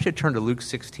there. But I want you to turn to Luke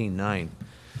 16:9,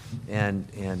 and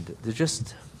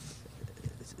it's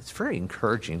very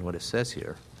encouraging what it says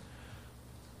here.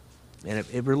 And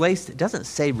it relates, it doesn't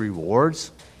say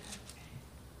rewards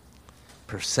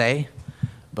per se,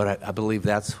 but I believe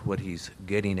that's what he's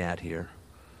getting at here.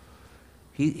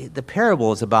 The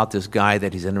parable is about this guy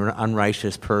that he's an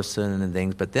unrighteous person and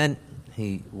things, but then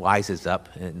he wises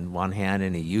up in one hand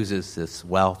and he uses this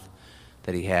wealth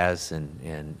that he has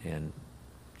and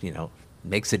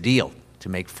makes a deal to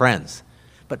make friends.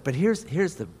 But here's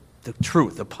the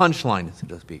truth, the punchline, so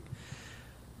to speak.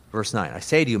 Verse 9, I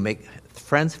say to you, make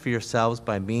friends for yourselves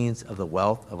by means of the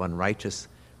wealth of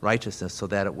righteousness, so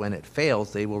that when it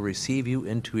fails, they will receive you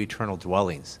into eternal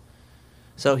dwellings.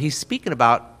 So he's speaking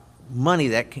about money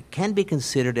that can be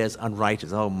considered as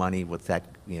unrighteous. Oh, money, what's that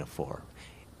for?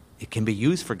 It can be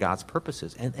used for God's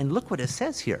purposes. And look what it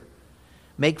says here.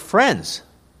 Make friends.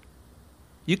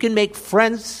 You can make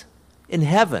friends in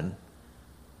heaven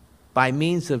by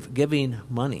means of giving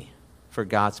money for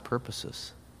God's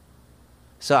purposes.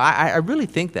 So I really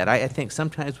think that. I think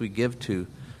sometimes we give to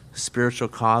spiritual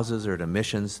causes or to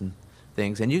missions and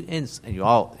things, and you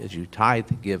all, as you tithe,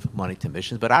 give money to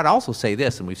missions. But I'd also say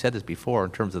this, and we've said this before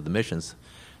in terms of the missions,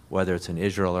 whether it's in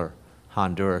Israel or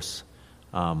Honduras,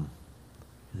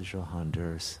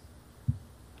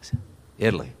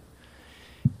 Italy.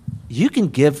 You can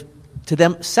give to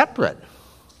them separate.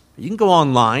 You can go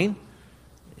online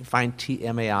and find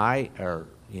TMAI or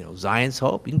Zion's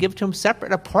Hope. You can give it to them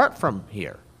separate, apart from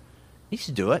here. You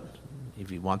should do it.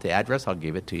 If you want the address, I'll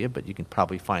give it to you, but you can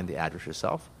probably find the address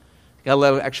yourself. You got a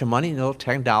little extra money, $10,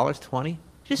 $20,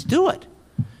 just do it.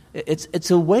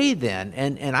 It's a way then,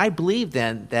 and I believe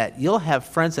then that you'll have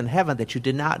friends in heaven that you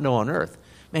did not know on earth.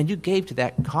 Man, you gave to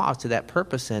that cause, to that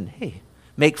purpose, and hey,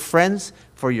 make friends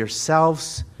for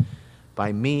yourselves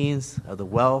by means of the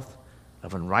wealth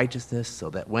of unrighteousness,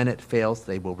 so that when it fails,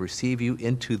 they will receive you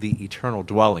into the eternal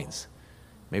dwellings.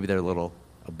 Maybe their little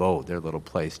abode, their little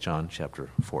place, John chapter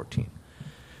 14.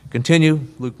 Continue,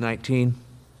 Luke 19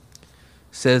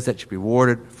 says that you're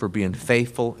rewarded for being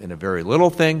faithful in a very little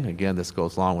thing. Again, this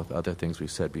goes along with other things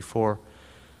we've said before.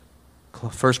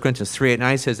 1 Corinthians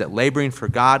 3:8-9 says that laboring for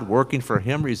God, working for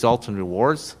Him, results in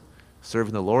rewards.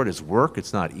 Serving the Lord is work.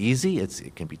 It's not easy.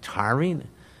 It can be tiring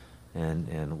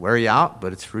and wear you out,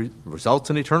 but it results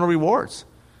in eternal rewards.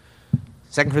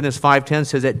 2 Corinthians 5:10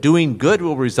 says that doing good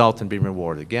will result in being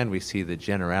rewarded. Again, we see the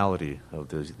generality of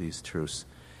these truths.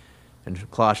 And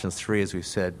Colossians 3, as we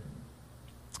said,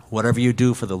 whatever you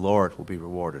do for the Lord will be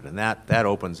rewarded. And that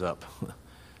opens up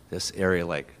this area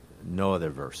like no other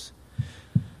verse.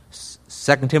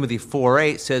 2 Timothy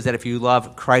 4:8 says that if you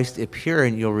love Christ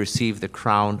appearing, you'll receive the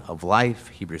crown of life.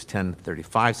 Hebrews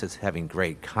 10:35 says having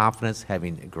great confidence,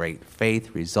 having great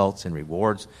faith results in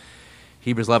rewards.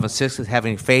 Hebrews 11:6 says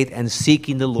having faith and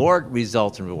seeking the Lord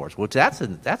results in rewards. Which that's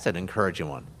an encouraging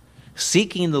one.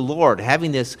 Seeking the Lord,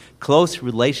 having this close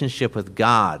relationship with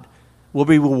God, will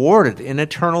be rewarded in an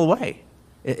eternal way.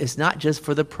 It's not just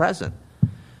for the present.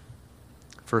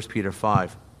 1 Peter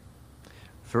 5,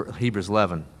 Hebrews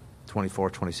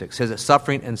 11:24-26 says that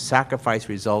suffering and sacrifice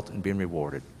result in being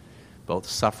rewarded. Both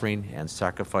suffering and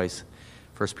sacrifice.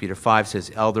 1 Peter 5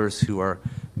 says elders who are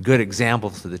good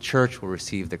examples to the church will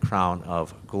receive the crown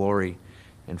of glory.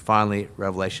 And finally,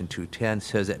 Revelation 2:10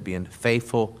 says that being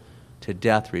faithful to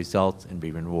death results in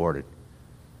being rewarded.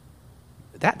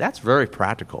 That's very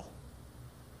practical.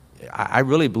 I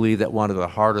really believe that one of the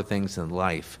harder things in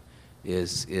life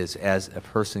is as a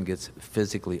person gets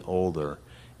physically older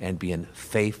and being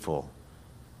faithful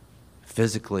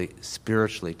physically,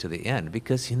 spiritually to the end,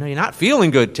 because you're not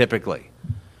feeling good typically.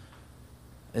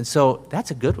 And so that's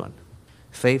a good one.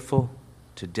 Faithful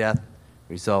to death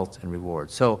results in reward.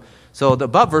 So the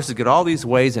above verses get all these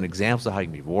ways and examples of how you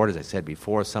can be rewarded. As I said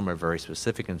before, some are very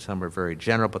specific and some are very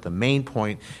general, but the main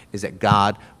point is that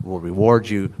God will reward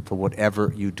you for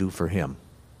whatever you do for Him.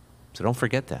 So don't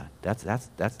forget that.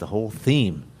 That's the whole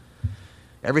theme.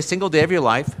 Every single day of your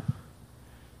life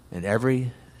and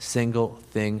every single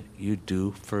thing you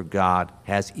do for God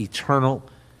has eternal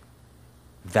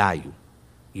value,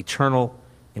 eternal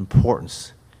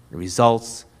importance. It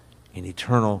results in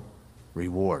eternal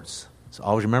rewards. So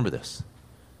always remember this.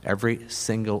 Every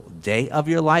single day of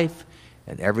your life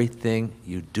and everything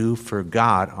you do for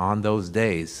God on those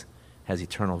days has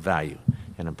eternal value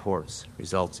and importance,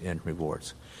 results in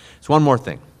rewards. So one more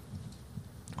thing.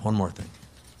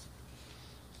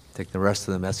 Take the rest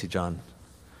of the message on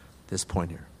this point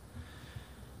here.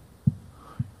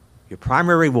 Your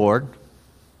primary reward,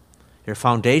 your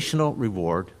foundational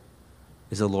reward,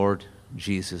 is the Lord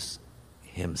Jesus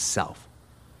Himself.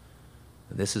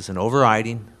 And this is an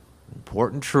overriding,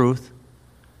 important truth.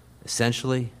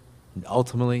 Essentially and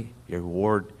ultimately, your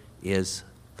reward is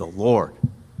the Lord.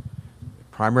 Your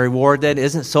primary reward then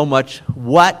isn't so much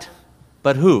what,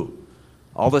 but who.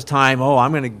 All this time,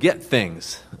 I'm going to get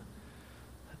things.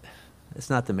 It's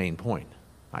not the main point.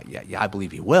 I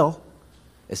believe you will.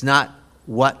 It's not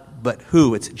what, but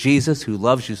who. It's Jesus who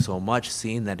loves you so much,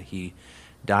 seeing that He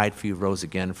died for you, rose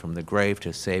again from the grave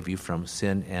to save you from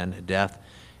sin and death,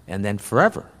 and then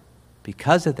forever.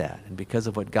 Because of that, and because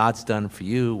of what God's done for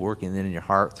you, working in your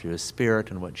heart through His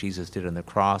Spirit, and what Jesus did on the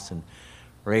cross, and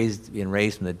being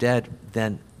raised from the dead,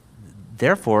 then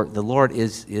therefore the Lord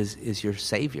is your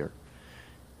Savior,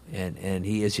 and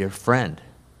He is your friend.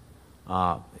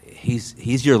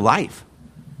 He's your life.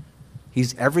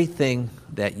 He's everything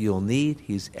that you'll need.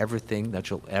 He's everything that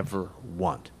you'll ever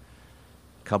want.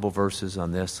 A couple verses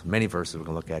on this, many verses we're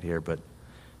going to look at here, but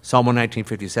Psalm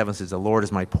 119:57 says, "The Lord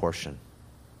is my portion."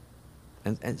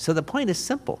 And so the point is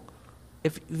simple.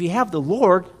 If you have the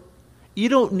Lord, you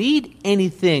don't need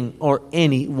anything or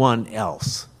anyone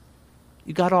else.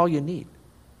 You got all you need.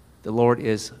 The Lord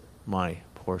is my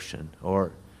portion.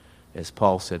 Or as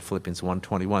Paul said, Philippians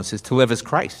 1:21 says, to live as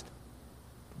Christ.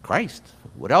 Christ.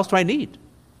 What else do I need?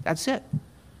 That's it.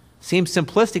 Seems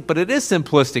simplistic, but it is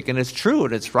simplistic, and it's true,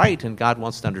 and it's right, and God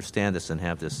wants to understand this and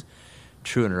have this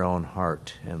true in our own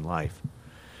heart and life.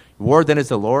 Reward then is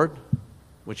the Lord,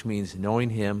 which means knowing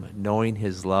Him, knowing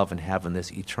His love, and having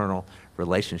this eternal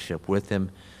relationship with Him.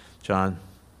 John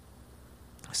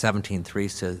 17:3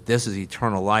 says, "This is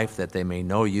eternal life, that they may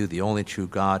know you, the only true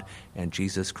God, and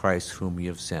Jesus Christ, whom you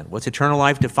have sent." What's eternal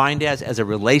life defined as? As a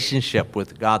relationship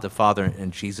with God the Father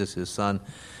and Jesus His Son.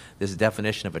 This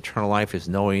definition of eternal life is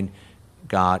knowing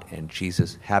God and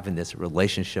Jesus, having this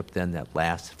relationship then that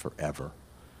lasts forever.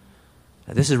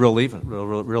 Now, this is real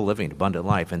living, abundant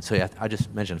life. And so I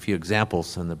just mentioned a few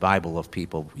examples in the Bible of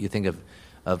people. You think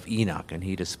of Enoch, and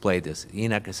he displayed this.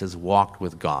 Enoch, it says, walked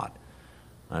with God.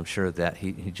 I'm sure that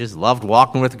he just loved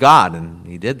walking with God, and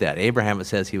he did that. Abraham, it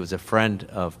says he was a friend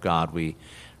of God. We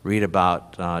read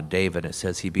about David. It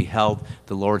says he beheld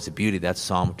the Lord's beauty. That's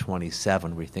Psalm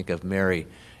 27. We think of Mary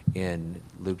in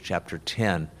Luke chapter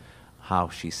 10, how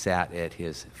she sat at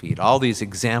his feet. All these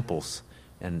examples,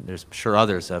 and there's sure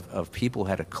others, of people who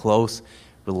had a close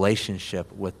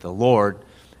relationship with the Lord.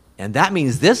 And that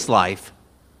means this life,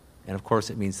 and of course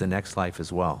it means the next life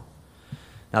as well.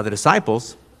 Now the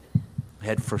disciples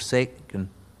had forsaken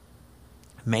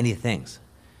many things.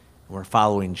 We're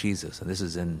following Jesus. And this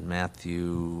is in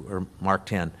Mark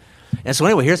 10. And so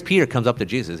anyway, here's Peter comes up to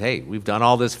Jesus. Hey, we've done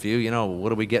all this for you. What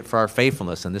do we get for our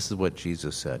faithfulness? And this is what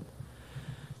Jesus said.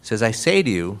 He says, I say to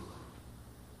you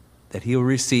that he will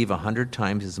receive 100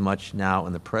 times as much now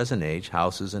in the present age,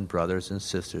 houses and brothers and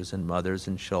sisters and mothers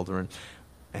and children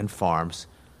and farms,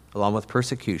 along with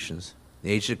persecutions,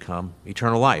 the age to come,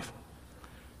 eternal life.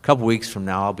 A couple weeks from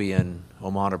now, I'll be in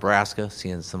Omaha, Nebraska,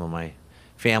 seeing some of my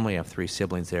family. I have 3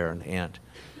 siblings there, an aunt,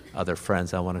 other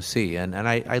friends I want to see. And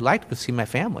I like to see my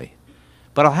family.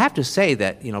 But I'll have to say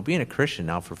that, being a Christian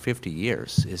now for 50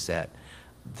 years is that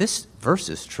this verse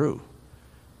is true.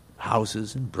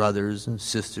 Houses and brothers and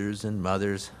sisters and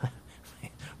mothers.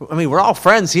 I mean, we're all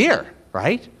friends here,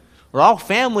 right? We're all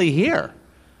family here.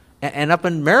 And up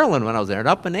in Maryland when I was there, and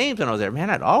up in Ames when I was there, man,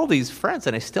 I had all these friends,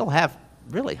 and I still have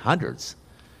really hundreds.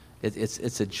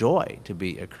 It's a joy to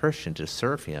be a Christian, to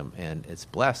serve him, and it's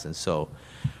blessed. And so,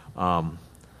 I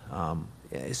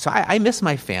miss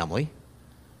my family,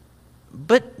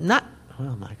 but not.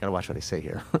 Well, I gotta watch what I say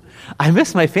here. I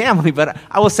miss my family, but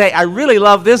I will say I really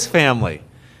love this family,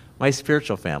 my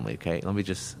spiritual family. Okay, let me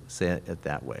just say it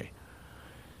that way.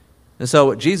 And so,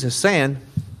 what Jesus is saying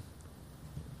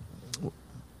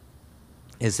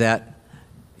is that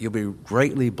you'll be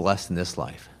greatly blessed in this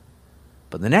life,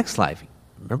 but in the next life.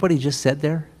 Remember what he just said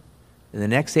there? In the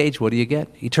next age, what do you get?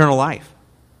 Eternal life.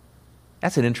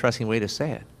 That's an interesting way to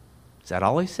say it. Is that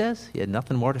all he says? He had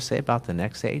nothing more to say about the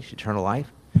next age, eternal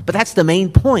life? But that's the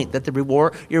main point, that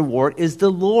your reward is the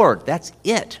Lord. That's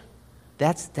it.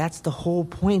 That's the whole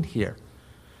point here.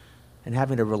 And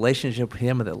having a relationship with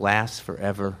him that lasts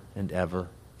forever and ever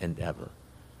and ever.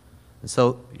 And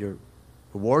so your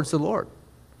reward's the Lord.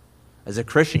 As a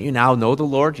Christian, you now know the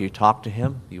Lord. You talk to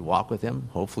him. You walk with him.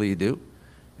 Hopefully you do.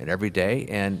 And every day,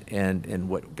 and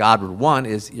what God would want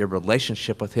is your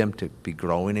relationship with him to be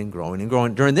growing and growing and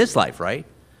growing during this life, right?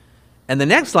 And the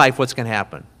next life, what's going to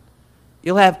happen?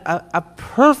 You'll have a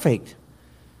perfect,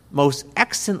 most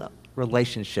excellent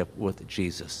relationship with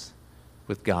Jesus,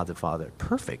 with God the Father.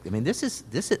 Perfect. I mean, this is,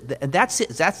 and that's it.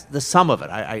 That's the sum of it.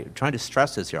 I'm trying to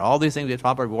stress this here. All these things we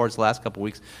talked about rewards the last couple of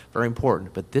weeks, very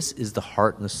important. But this is the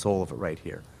heart and the soul of it right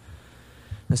here.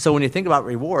 And so when you think about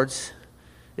rewards,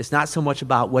 it's not so much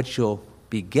about what you'll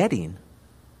be getting,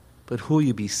 but who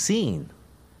you'll be seeing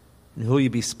and who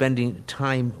you'll be spending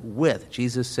time with.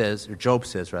 Jesus says, or Job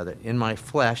says rather, in my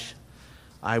flesh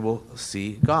I will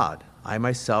see God. I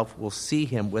myself will see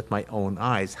him with my own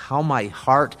eyes. How my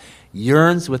heart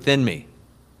yearns within me.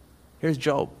 Here's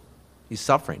Job. He's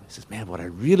suffering. He says, man, what I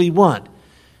really want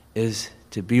is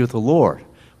to be with the Lord.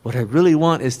 What I really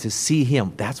want is to see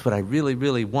him. That's what I really,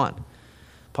 really want.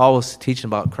 Paul was teaching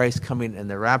about Christ coming in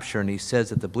the rapture, and he says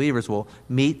that the believers will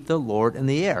meet the Lord in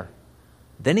the air.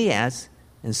 Then he adds,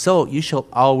 and so you shall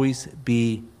always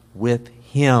be with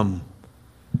him.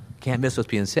 Can't miss what's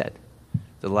being said.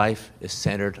 The life is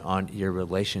centered on your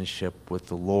relationship with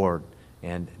the Lord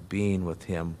and being with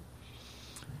him.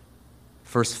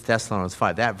 1 Thessalonians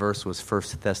 5, that verse was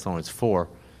 1 Thessalonians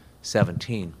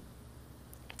 4:17.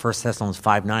 1 Thessalonians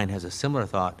 5:9 has a similar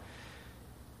thought.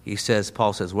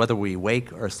 Paul says, whether we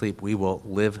wake or sleep, we will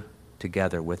live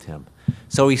together with him.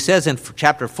 So he says in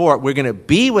chapter 4, we're going to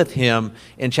be with him.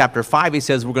 In chapter 5, he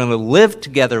says we're going to live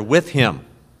together with him.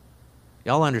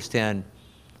 Y'all understand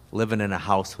living in a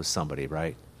house with somebody,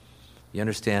 right? You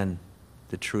understand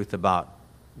the truth about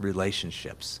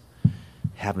relationships,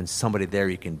 having somebody there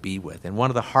you can be with. And one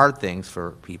of the hard things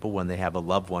for people when they have a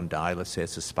loved one die, let's say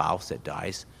it's a spouse that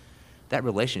dies, that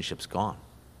relationship's gone.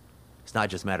 It's not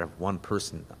just a matter of one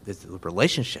person. It's a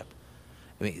relationship.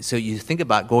 I mean, so you think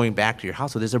about going back to your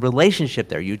house. So there's a relationship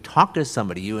there. You talk to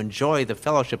somebody. You enjoy the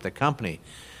fellowship, the company.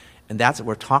 And that's what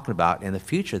we're talking about. In the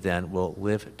future, then, we'll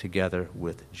live together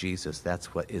with Jesus.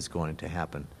 That's what is going to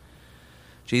happen.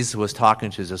 Jesus was talking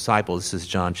to his disciples. This is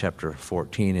John chapter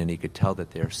 14, and he could tell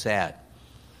that they're sad.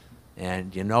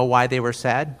 And you know why they were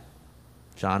sad?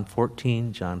 John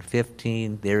 14, John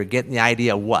 15. They were getting the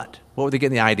idea of what? What were they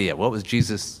getting the idea? What was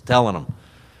Jesus telling them?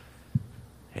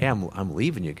 Hey, I'm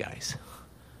leaving you guys.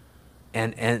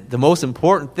 And the most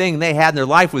important thing they had in their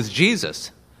life was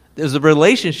Jesus. There's a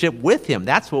relationship with him.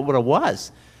 That's what it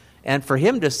was. And for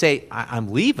him to say,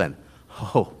 I'm leaving,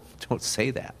 oh, don't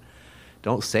say that.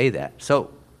 Don't say that.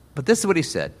 So, but this is what he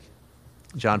said.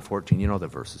 John 14, you know the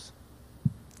verses.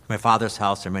 My Father's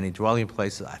house are many dwelling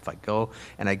places. If I go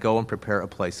and prepare a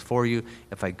place for you,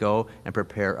 if I go and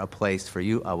prepare a place for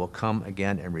you, I will come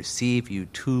again and receive you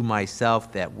to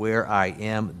myself, that where I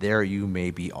am, there you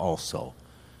may be also.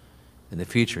 In the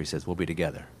future, he says, we'll be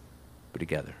together. Be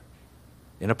together.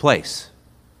 In a place,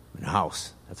 in a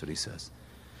house. That's what he says.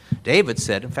 David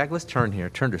said, in fact, let's turn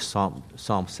to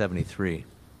Psalm 73.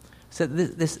 Said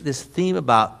this theme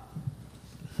about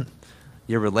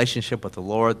your relationship with the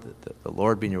Lord, the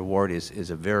Lord being your reward, is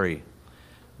a very,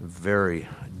 very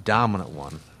dominant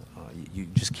one. You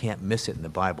just can't miss it in the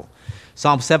Bible.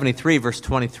 Psalm 73, verse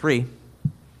 23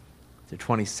 to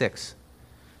 26.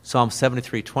 Psalm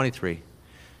 73, 23.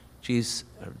 The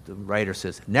writer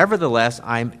says, nevertheless,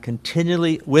 I'm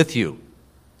continually with you.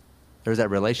 There's that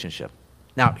relationship.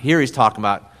 Now, here he's talking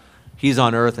about he's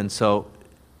on earth, and so,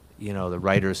 the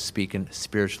writer's speaking,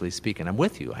 spiritually speaking. I'm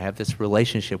with you. I have this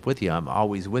relationship with you. I'm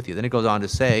always with you. Then it goes on to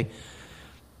say,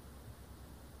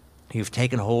 you've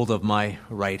taken hold of my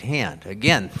right hand.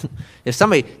 Again, if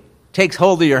somebody takes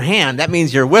hold of your hand, that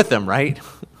means you're with them, right?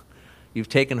 You've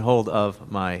taken hold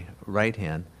of my right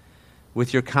hand.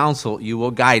 With your counsel, you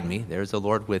will guide me. There's the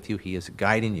Lord with you. He is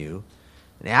guiding you.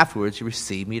 And afterwards, you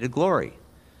receive me to glory.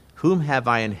 Whom have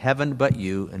I in heaven but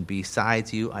you? And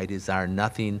besides you, I desire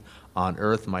nothing on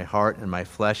earth. My heart and my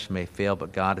flesh may fail,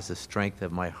 but God is the strength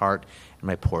of my heart and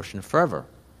my portion forever.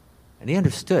 And he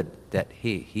understood that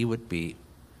he would be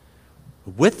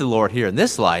with the Lord here in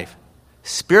this life,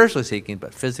 spiritually seeking,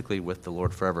 but physically with the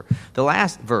Lord forever. The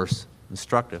last verse,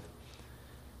 instructive.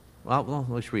 Well,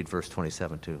 let's read verse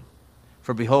 27 too.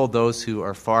 For behold, those who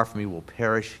are far from you will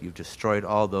perish. You've destroyed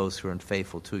all those who are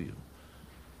unfaithful to you.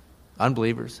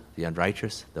 Unbelievers, the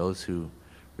unrighteous, those who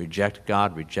reject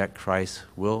God, reject Christ,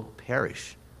 will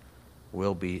perish,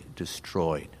 will be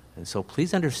destroyed. And so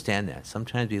please understand that.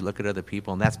 Sometimes we look at other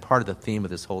people, and that's part of the theme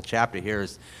of this whole chapter here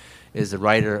is the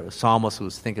writer, psalmist, who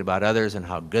was thinking about others and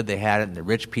how good they had it, and the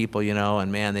rich people,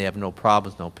 and man, they have no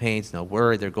problems, no pains, no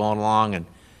worry. They're going along, and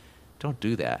don't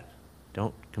do that.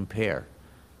 Don't compare,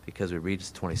 because we read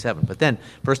 27. But then,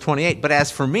 verse 28, but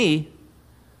as for me,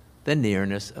 the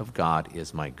nearness of God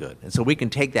is my good. And so we can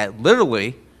take that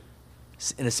literally,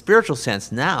 in a spiritual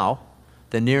sense now,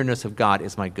 the nearness of God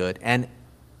is my good. And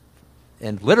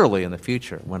literally in the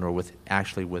future, when we're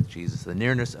actually with Jesus, the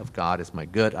nearness of God is my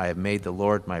good. I have made the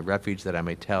Lord my refuge, that I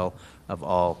may tell of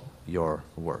all your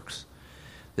works.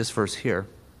 This verse here,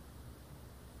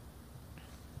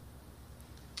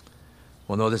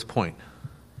 we'll know this point.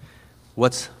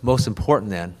 What's most important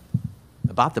then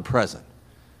about the present,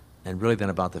 and really then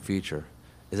about the future,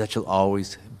 is that you'll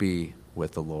always be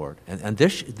with the Lord. And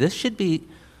this should be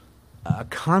a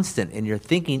constant in your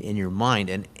thinking, in your mind,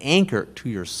 an anchor to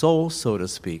your soul, so to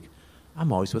speak.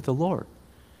 I'm always with the Lord.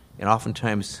 And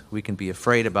oftentimes we can be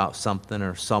afraid about something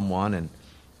or someone and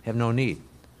have no need.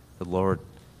 The Lord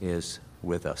is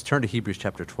with us. Turn to Hebrews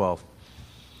chapter 12.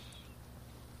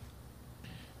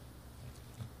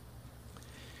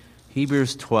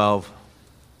 Hebrews 12,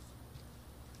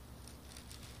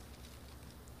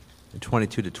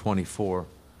 22 to 24.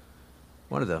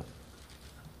 One of the,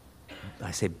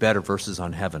 better verses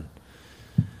on heaven.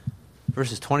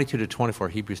 Verses 22 to 24,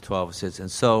 Hebrews 12 says,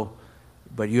 and so,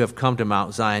 but you have come to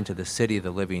Mount Zion, to the city of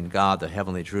the living God, the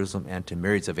heavenly Jerusalem, and to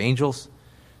myriads of angels,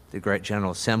 the great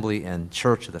general assembly and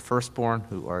church of the firstborn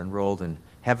who are enrolled in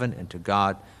heaven, and to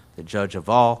God, the judge of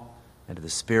all, and to the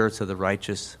spirits of the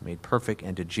righteous made perfect,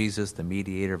 and to Jesus, the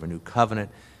mediator of a new covenant,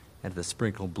 and to the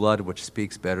sprinkled blood which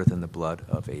speaks better than the blood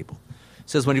of Abel. It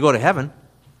says when you go to heaven,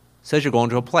 it says you're going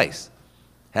to a place.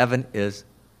 Heaven is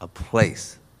a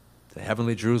place, the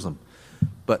heavenly Jerusalem.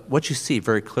 But what you see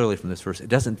very clearly from this verse, it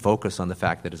doesn't focus on the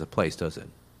fact that it's a place, does it?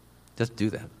 It doesn't do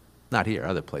that. Not here,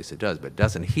 other places it does, but it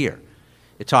doesn't here.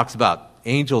 It talks about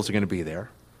angels are going to be there.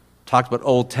 It talks about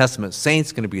Old Testament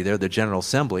saints going to be there, the general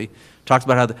assembly. It talks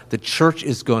about how the church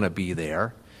is going to be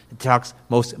there. It talks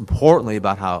most importantly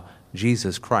about how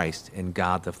Jesus Christ and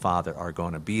God the Father are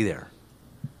going to be there.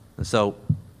 And so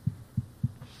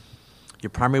your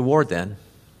primary reward then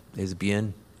is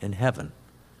being in heaven,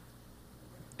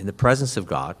 in the presence of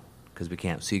God, because we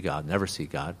can't see God, never see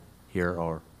God, here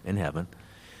or in heaven.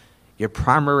 Your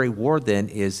primary reward then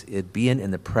is it being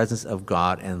in the presence of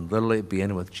God and literally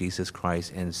being with Jesus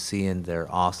Christ and seeing their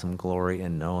awesome glory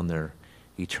and knowing their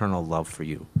eternal love for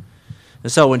you.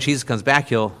 And so when Jesus comes back,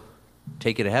 he'll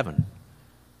take you to heaven,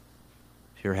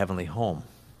 to your heavenly home.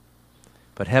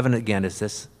 But heaven, again, is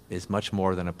is much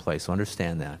more than a place. So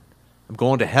understand that. I'm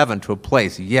going to heaven, to a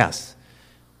place, yes.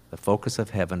 The focus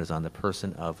of heaven is on the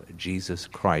person of Jesus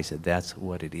Christ. That's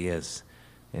what it is,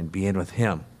 and being with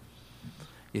him.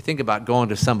 You think about going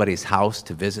to somebody's house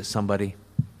to visit somebody.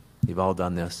 You've all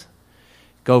done this.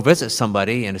 Go visit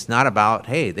somebody, and it's not about,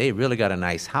 hey, they really got a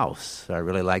nice house. Or I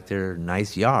really like their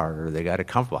nice yard, or they got a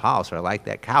comfortable house, or I like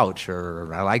that couch,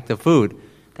 or I like the food.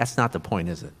 That's not the point,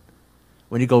 is it?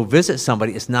 When you go visit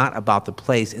somebody, it's not about the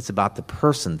place, it's about the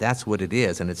person. That's what it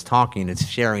is. And it's talking, it's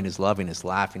sharing, it's loving, it's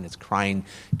laughing, it's crying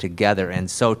together.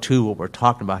 And so, too, what we're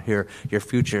talking about here, your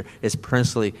future, is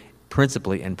principally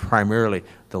and primarily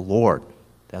the Lord.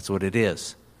 That's what it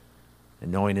is.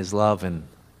 And knowing his love and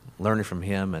learning from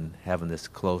him and having this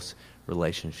close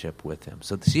relationship with him.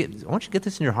 So see, I want you to get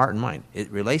this in your heart and mind. It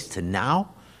relates to now,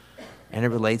 and it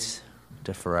relates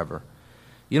to forever.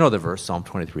 You know the verse, Psalm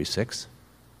 23:6.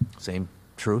 Same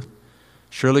truth.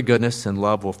 Surely goodness and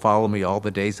love will follow me all the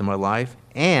days of my life,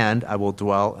 and I will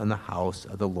dwell in the house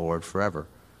of the Lord forever.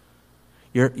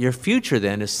 Your future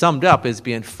then is summed up as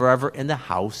being forever in the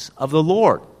house of the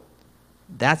Lord.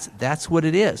 That's what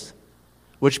it is,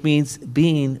 which means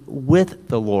being with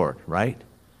the Lord, right?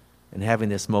 And having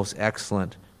this most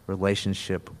excellent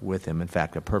relationship with him. In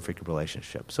fact, a perfect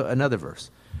relationship. So another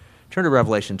verse. Turn to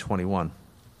Revelation 21.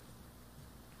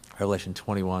 Revelation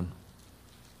 21.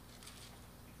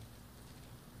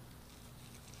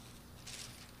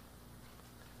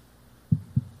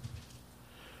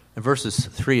 In verses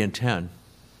 3 and 10,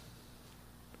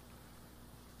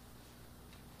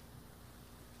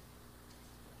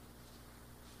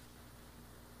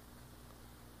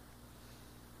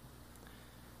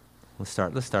 let's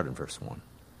start in verse 1.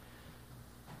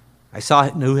 I saw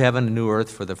a new heaven and new earth,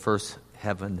 for the first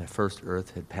heaven, the first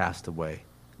earth had passed away.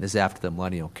 This is after the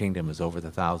millennial kingdom is over the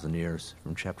 1,000 years,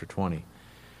 from chapter 20.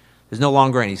 There's no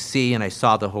longer any sea, and I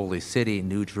saw the holy city,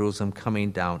 New Jerusalem,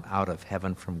 coming down out of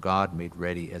heaven from God, made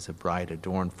ready as a bride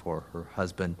adorned for her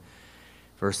husband.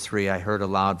 Verse 3, I heard a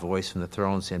loud voice from the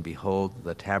throne saying, Behold,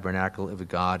 the tabernacle of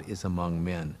God is among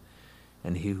men,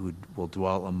 and he who will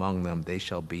dwell among them, they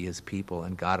shall be his people,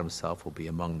 and God himself will be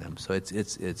among them. So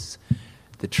it's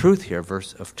the truth here,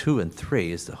 verse of 2 and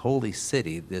 3, is the holy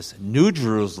city, this New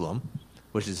Jerusalem,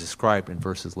 which is described in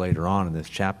verses later on in this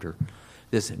chapter.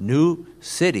 This new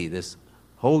city, this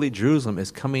holy Jerusalem,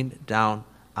 is coming down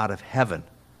out of heaven.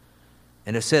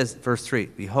 And it says, verse 3,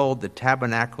 Behold, the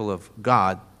tabernacle of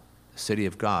God, the city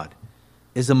of God,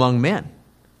 is among men,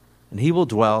 and he will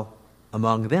dwell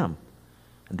among them,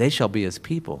 and they shall be his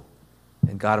people,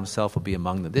 and God himself will be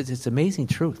among them. It's amazing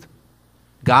truth.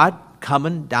 God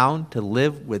coming down to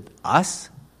live with us.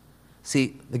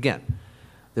 See, again,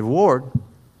 our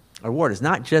reward is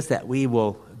not just that we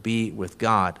will be with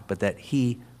God, but that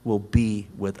he will be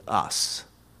with us.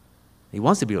 He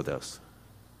wants to be with us.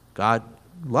 God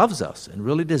loves us and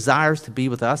really desires to be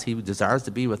with us. He desires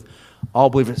to be with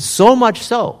all believers. So much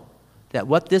so that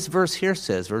what this verse here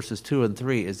says, verses 2 and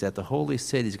 3, is that the holy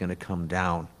city is going to come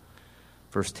down.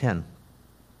 Verse 10,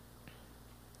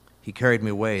 he carried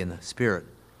me away in the spirit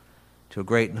to a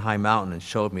great and high mountain and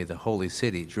showed me the holy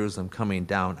city, Jerusalem, coming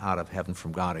down out of heaven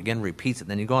from God. Again, repeats it.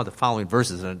 Then you go on to the following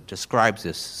verses and it describes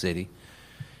this city.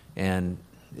 And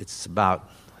it's about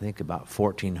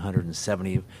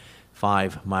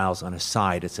 1,475 miles on a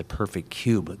side. It's a perfect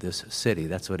cube, this city.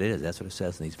 That's what it is. That's what it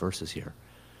says in these verses here.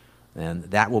 And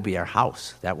that will be our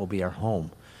house. That will be our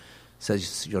home. It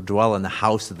says you'll dwell in the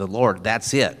house of the Lord.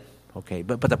 That's it. Okay,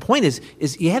 but the point is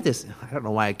you have this, I don't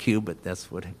know why a cube, but that's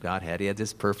what God had. He had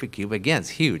this perfect cube. Again, it's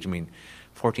huge. I mean,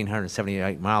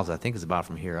 1,478 miles, I think, is about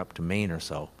from here up to Maine or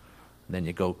so. And then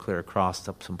you go clear across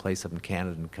up someplace up in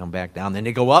Canada and come back down. Then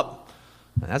you go up.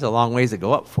 And that's a long ways to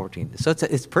go up, 14. So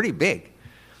it's pretty big.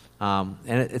 And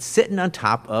it's sitting on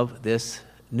top of this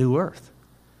new earth.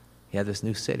 You have this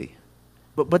new city.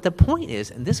 But the point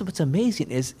is, and this is what's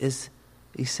amazing, is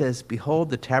he says, Behold,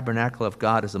 the tabernacle of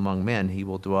God is among men. He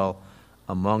will dwell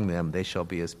among them. They shall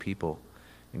be his people,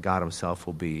 and God himself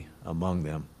will be among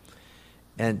them.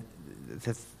 And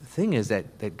the thing is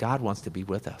that God wants to be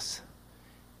with us.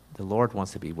 The Lord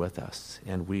wants to be with us,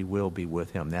 and we will be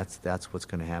with him. That's what's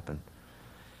going to happen.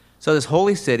 So this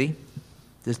holy city,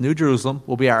 this New Jerusalem,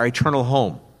 will be our eternal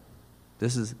home.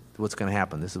 This is what's going to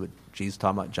happen. This is what Jesus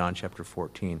talked about in John chapter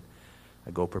 14.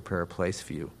 I go prepare a place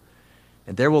for you.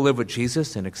 And there we'll live with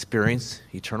Jesus and experience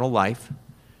eternal life,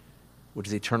 which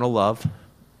is eternal love,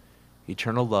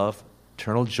 eternal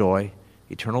joy,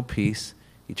 eternal peace,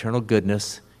 eternal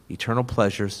goodness, eternal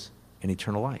pleasures, and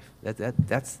eternal life.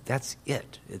 That's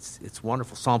it. It's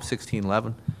wonderful. Psalm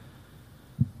 16:11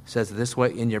 says it this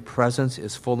way, In your presence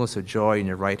is fullness of joy, in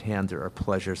your right hand there are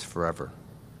pleasures forever.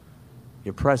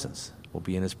 your presence. We'll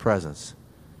be in his presence.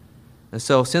 And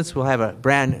so since we'll have a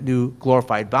brand new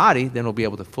glorified body, then we'll be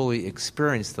able to fully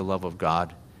experience the love of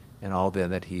God and all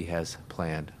then that he has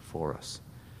planned for us.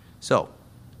 So,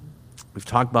 we've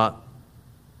talked about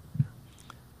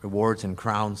rewards and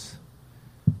crowns.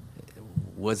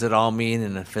 What does it all mean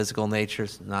in a physical nature?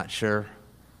 Not sure.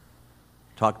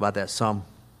 Talked about that some.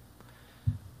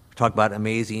 Talked about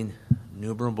amazing,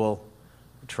 innumerable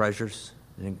treasures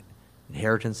and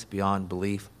inheritance beyond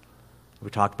belief. We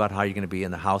talked about how you're going to be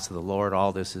in the house of the Lord.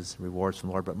 All this is rewards from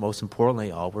the Lord. But most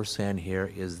importantly, all we're saying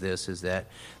here is this, is that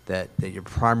your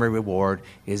primary reward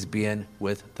is being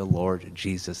with the Lord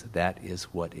Jesus. That is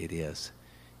what it is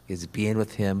being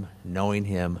with him, knowing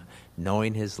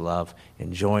his love,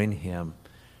 enjoying him,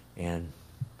 and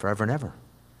forever and ever.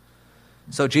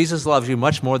 So Jesus loves you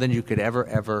much more than you could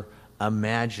ever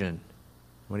imagine.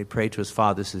 When he prayed to his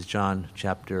Father, this is John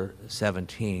chapter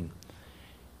 17,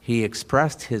 he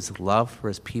expressed his love for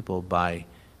his people by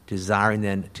desiring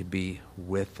them to be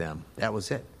with them. That was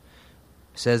it.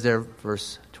 It says there,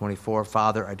 verse 24,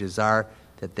 Father, I desire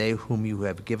that they whom you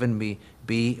have given me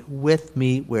be with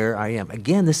me where I am.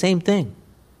 Again, the same thing.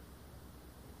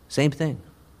 Same thing.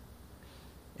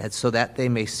 And so that they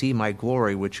may see my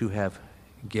glory, which you have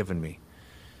given me.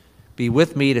 Be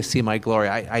with me to see my glory.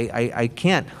 I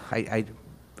can't.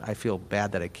 I feel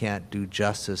bad that I can't do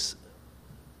justice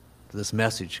to this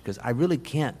message because I really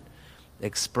can't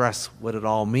express what it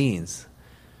all means.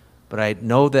 But I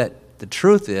know that the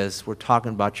truth is we're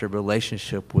talking about your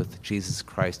relationship with Jesus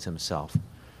Christ himself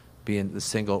being the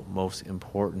single most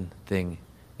important thing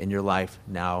in your life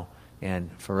now and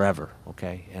forever,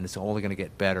 okay? And it's only going to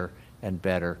get better and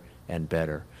better and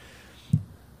better.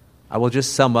 I will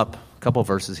just sum up a couple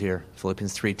verses here.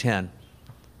 Philippians 3:10,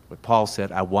 what Paul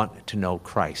said, I want to know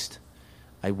Christ.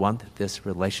 I want this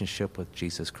relationship with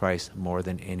Jesus Christ more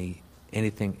than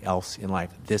anything else in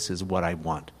life. This is what I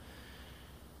want.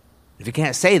 If you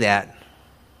can't say that,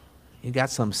 you got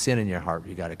some sin in your heart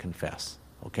you got to confess,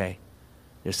 okay?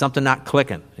 There's something not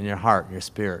clicking in your heart, in your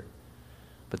spirit.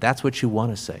 But that's what you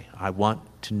want to say. I want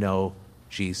to know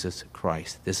Jesus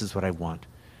Christ. This is what I want.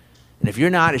 And if you're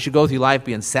not, as you go through life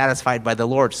being satisfied by the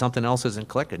Lord, something else isn't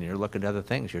clicking. You're looking at other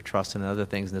things. You're trusting in other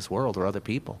things in this world or other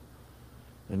people.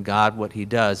 And God, what he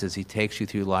does is he takes you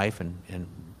through life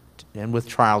and with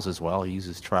trials as well. He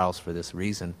uses trials for this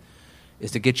reason, is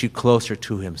to get you closer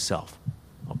to himself.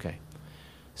 Okay?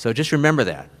 So just remember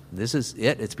that. This is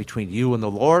it. It's between you and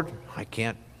the Lord. I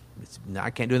can't do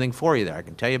anything for you there. I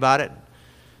can tell you about it.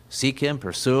 Seek him,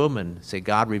 pursue him, and say,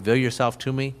 God, reveal yourself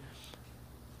to me.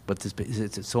 But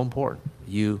it's so important,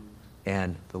 you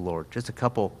and the Lord. Just a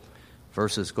couple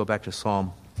verses. Go back to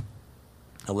Psalm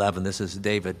 11. This is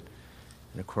David.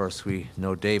 And, of course, we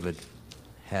know David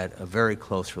had a very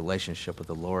close relationship with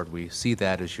the Lord. We see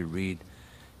that as you read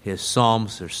his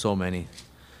Psalms. There's so many.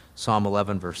 Psalm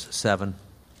 11, verse 7.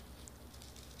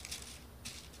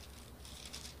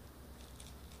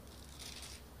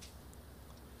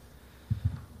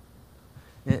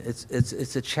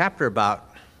 It's a chapter about,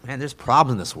 man, there's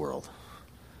problems in this world.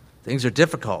 Things are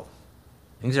difficult.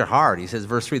 Things are hard. He says,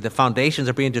 verse 3, the foundations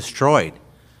are being destroyed.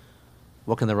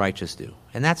 What can the righteous do?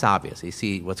 And that's obvious. You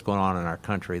see what's going on in our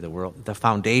country, the world. The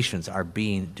foundations are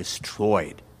being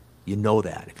destroyed. You know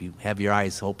that. If you have your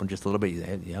eyes open just a little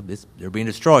bit, they're being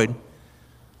destroyed.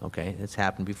 Okay, it's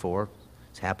happened before.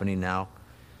 It's happening now.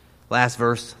 Last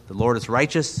verse, the Lord is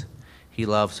righteous. He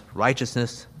loves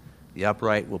righteousness. The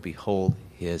upright will behold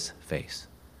his face.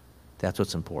 That's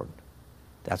what's important.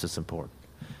 That's what's important.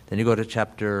 Then you go to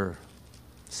chapter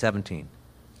 17,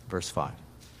 verse 5.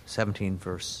 17,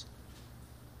 verse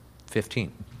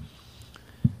 15.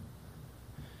 It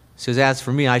says, as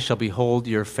for me, I shall behold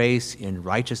your face in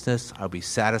righteousness. I'll be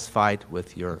satisfied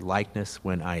with your likeness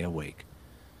when I awake.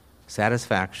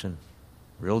 Satisfaction,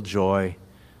 real joy,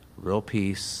 real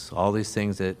peace, all these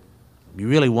things that you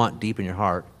really want deep in your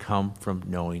heart come from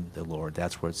knowing the Lord.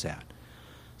 That's where it's at.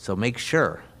 So make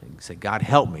sure. Say, God,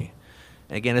 help me.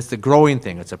 And again, it's the growing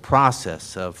thing. It's a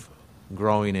process of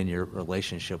growing in your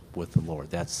relationship with the Lord.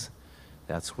 That's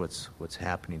what's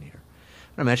happening here.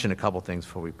 I'm going to mention a couple things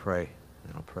before we pray,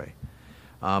 and I'll pray.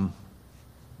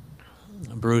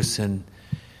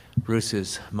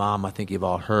 Bruce's mom, I think you've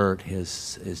all heard,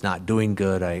 is not doing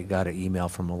good. I got an email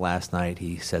from him last night.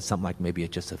 He said something like maybe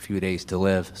it's just a few days to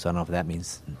live. So I don't know if that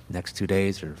means next 2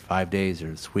 days or 5 days or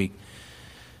this week.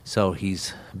 So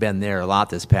he's been there a lot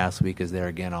this past week, is there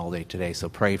again all day today. So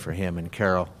pray for him and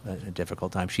Carol at a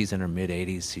difficult time. She's in her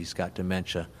mid-80s. She's got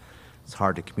dementia. It's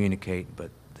hard to communicate, but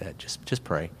that just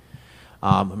pray.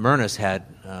 Myrna's had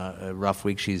a rough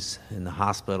week. She's in the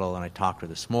hospital, and I talked to her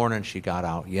this morning. She got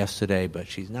out yesterday, but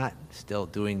she's not still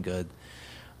doing good.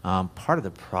 Part of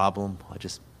the problem, I'll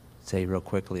just say real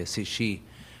quickly, is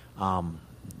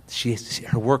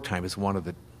her work time is one of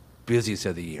the busiest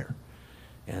of the year.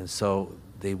 And so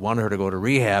they wanted her to go to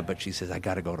rehab, but she says, I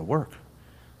got to go to work.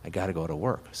 I got to go to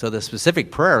work. So the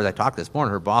specific prayer that I talked this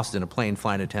morning, her boss is in a plane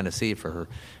flying to Tennessee for her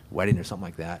wedding or something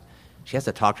like that. She has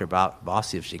to talk to her boss,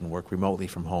 see if she can work remotely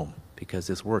from home, because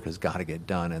this work has got to get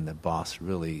done, and the boss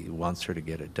really wants her to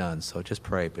get it done. So just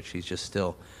pray, but she's just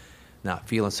still not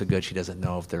feeling so good. She doesn't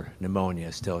know if their pneumonia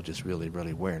is still just really,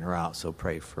 really wearing her out. So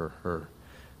pray for her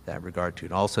that regard to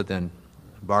it. Also then,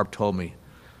 Barb told me,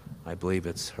 I believe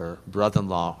it's her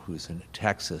brother-in-law who's in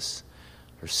Texas.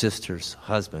 Her sister's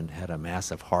husband had a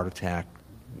massive heart attack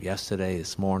yesterday,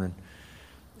 this morning,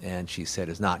 and she said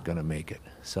is not going to make it.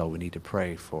 So we need to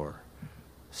pray for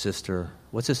sister.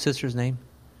 What's his sister's name?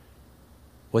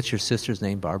 What's your sister's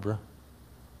name, Barbara?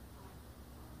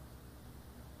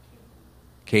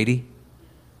 Katie?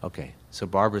 Okay. So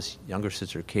Barbara's younger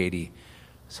sister, Katie's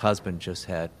husband just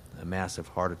had a massive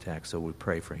heart attack, so we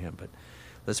pray for him. But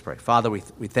let's pray. Father, we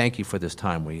thank you for this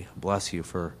time. We bless you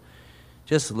for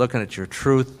just looking at your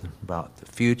truth about the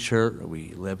future. We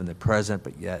live in the present,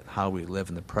 but yet how we live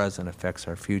in the present affects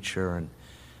our future. And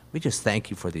we just thank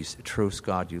you for these truths,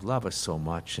 God. You love us so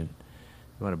much, and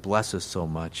you want to bless us so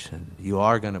much. And you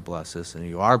are going to bless us, and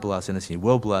you are blessing us, and you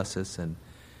will bless us. And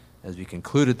as we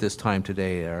concluded this time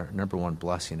today, our number one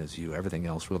blessing is you. Everything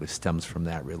else really stems from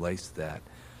that, relates to that,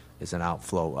 is an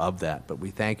outflow of that. But we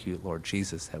thank you, Lord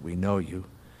Jesus, that we know you.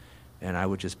 And I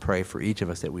would just pray for each of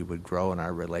us that we would grow in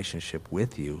our relationship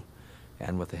with you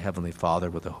and with the Heavenly Father,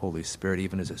 with the Holy Spirit,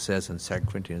 even as it says in 2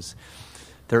 Corinthians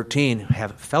 13,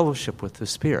 have fellowship with the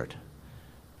Spirit.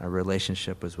 Our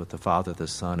relationship is with the Father, the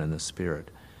Son, and the Spirit.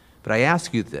 But I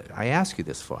ask you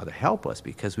this, Father, help us,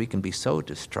 because we can be so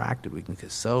distracted. We can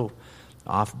get so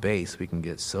off base. We can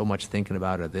get so much thinking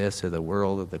about this or the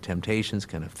world or the temptations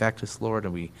can affect us, Lord.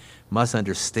 And we must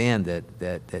understand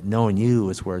that knowing you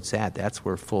is where it's at. That's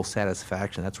where full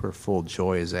satisfaction, that's where full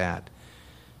joy is at,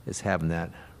 is having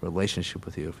that relationship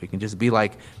with you. If we can just be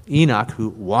like Enoch, who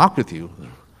walked with you,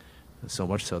 so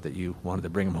much so that you wanted to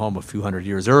bring him home a few hundred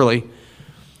years early,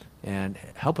 and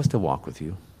help us to walk with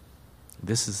you.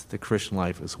 This is the Christian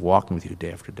life, is walking with you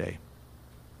day after day.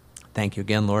 Thank you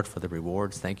again, Lord, for the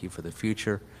rewards. Thank you for the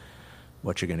future,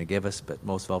 what you're going to give us. But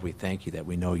most of all, we thank you that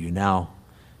we know you now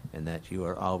and that you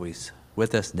are always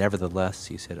with us. Nevertheless,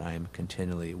 you said, I am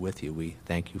continually with you. We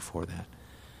thank you for that.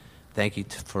 Thank you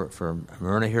for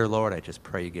Myrna here, Lord. I just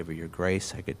pray you give her your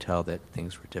grace. I could tell that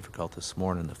things were difficult this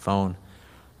morning on the phone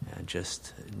and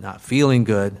just not feeling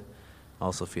good.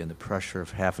 Also feeling the pressure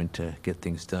of having to get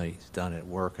things done at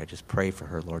work. I just pray for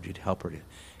her, Lord. You'd help her to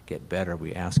get better.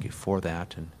 We ask you for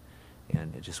that.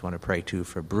 And I just want to pray, too,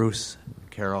 for Bruce and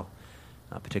Carol,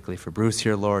 particularly for Bruce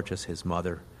here, Lord, just his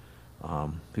mother,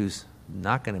 who's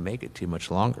not going to make it too much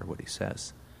longer, what he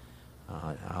says.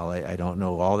 I don't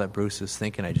know all that Bruce is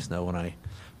thinking. I just know when I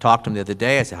talked to him the other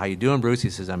day, I said, how you doing, Bruce?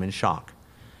 He says, I'm in shock,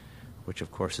 which,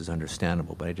 of course, is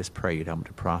understandable. But I just pray you'd help him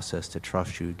to process, to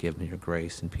trust you, give me your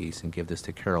grace and peace, and give this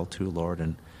to Carol, too, Lord,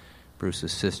 and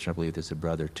Bruce's sister. I believe there's a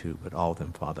brother, too. But all of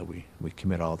them, Father, we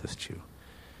commit all this to you.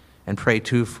 And pray,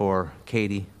 too, for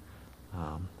Katie,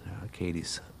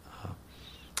 Katie's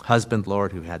husband,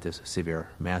 Lord, who had this severe,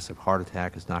 massive heart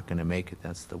attack, is not going to make it.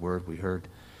 That's the word we heard.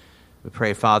 We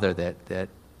pray, Father,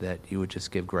 that you would just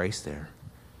give grace there.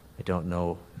 I don't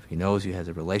know if he knows you has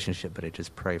a relationship, but I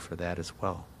just pray for that as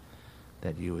well,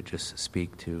 that you would just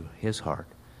speak to his heart.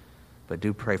 But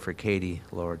do pray for Katie,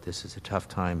 Lord. This is a tough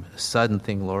time, a sudden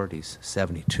thing, Lord. He's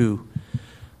 72.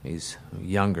 He's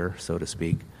younger, so to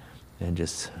speak. And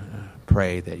just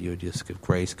pray that you would just give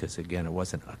grace, because, again, it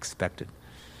wasn't expected.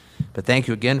 But thank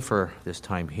you again for this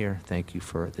time here. Thank you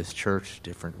for this church.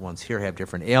 Different ones here have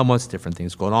different ailments, different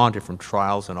things going on, different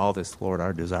trials, and all this, Lord.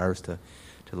 Our desire is to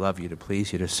love you, to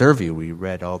please you, to serve you. We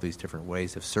read all these different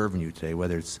ways of serving you today,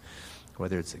 whether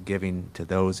it's giving to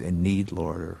those in need,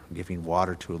 Lord, or giving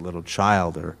water to a little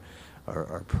child,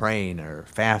 or praying, or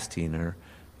fasting, or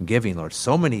giving, Lord.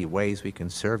 So many ways we can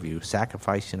serve you,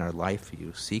 sacrificing our life for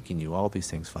you, seeking you, all these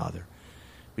things, Father.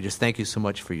 We just thank you so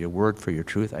much for your word, for your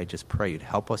truth. I just pray you'd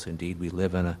help us. Indeed, we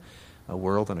live in a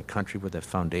world and a country where the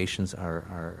foundations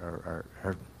are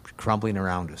crumbling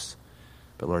around us.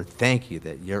 But, Lord, thank you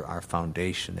that you're our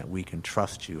foundation, that we can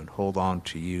trust you and hold on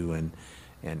to you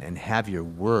and have your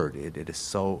word. It is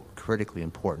so critically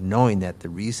important, knowing that the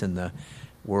reason the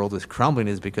world is crumbling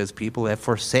is because people have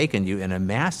forsaken you in a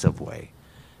massive way.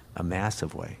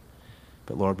 But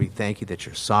But Lord, we thank you that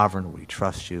you're sovereign. We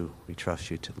trust you. We trust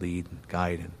you to lead and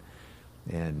guide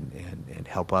and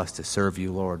help us to serve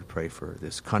you, Lord. Pray for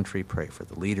this country. Pray for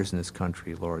the leaders in this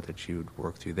country, Lord, that you would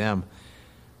work through them.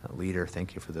 Leader,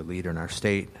 thank you for the leader in our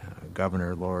state,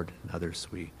 governor, Lord, and others.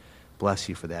 We bless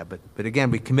you for that. But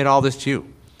again, we commit all this to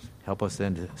you. Help us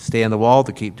then to stay on the wall,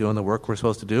 to keep doing the work we're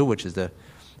supposed to do, which is to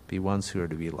be ones who are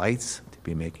to be lights, to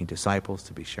be making disciples,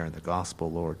 to be sharing the gospel,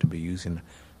 Lord, to be using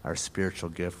our spiritual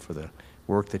gift for the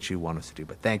work that you want us to do.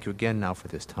 But thank you again now for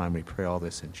this time. We pray all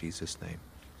this in Jesus' name.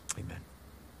 Amen.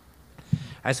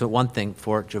 I just one thing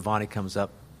before Giovanni comes up,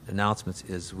 announcements,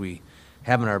 is we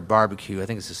having our barbecue. I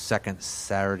think it's the second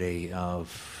Saturday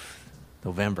of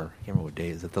November. I can't remember what day.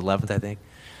 Is it the 11th, I think?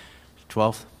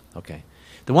 12th? Okay.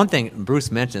 The one thing,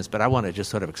 Bruce mentioned this, but I want to just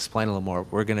sort of explain a little more.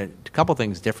 We're going to, a couple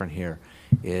things different here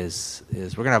is we're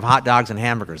going to have hot dogs and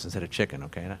hamburgers instead of chicken,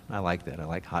 okay? And I like that. I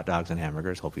like hot dogs and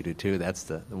hamburgers. Hope you do too. That's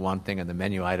the one thing on the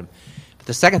menu item. But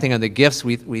the second thing on the gifts,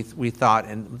 we thought,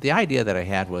 and the idea that I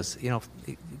had was, the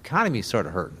economy is sort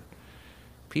of hurting.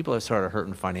 People are sort of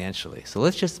hurting financially. So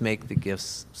let's just make the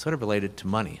gifts sort of related to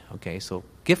money, okay? So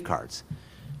gift cards,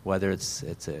 whether it's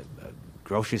a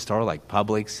grocery store like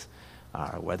Publix,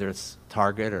 whether it's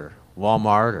Target or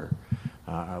Walmart,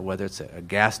 or whether it's a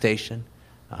gas station,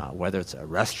 whether it's a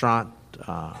restaurant,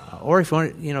 or if you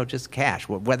want, just cash.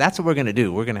 That's what we're going to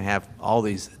do. We're going to have all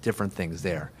these different things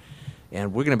there.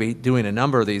 And we're going to be doing a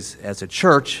number of these as a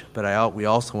church, but we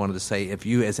also wanted to say if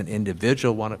you as an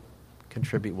individual want to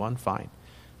contribute one, fine.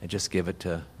 And just give it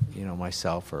to,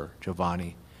 myself or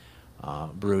Giovanni,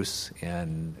 Bruce,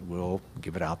 and we'll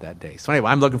give it out that day. So anyway,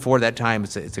 I'm looking forward to that time.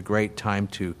 It's a great time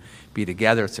to be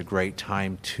together. It's a great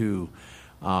time to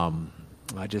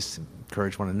I just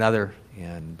encourage one another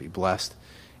and be blessed.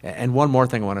 And one more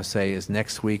thing I want to say is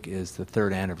next week is the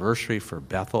 3rd anniversary for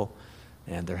Bethel,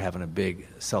 and they're having a big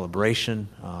celebration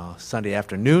Sunday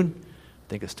afternoon. I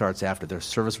think it starts after their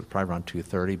service, probably around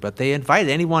 2:30. But they invite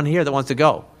anyone here that wants to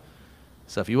go.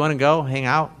 So if you want to go, hang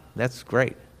out, that's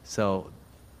great. So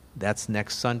that's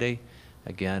next Sunday.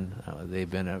 Again, they've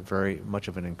been a very much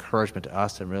of an encouragement to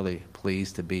us. I'm really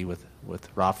pleased to be with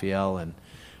Raphael and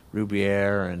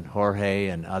Rubier and Jorge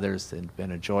and others. It's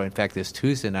been a joy. In fact, this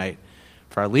Tuesday night,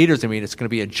 for our leaders meeting, it's going to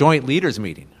be a joint leaders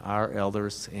meeting, our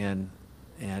elders and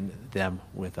them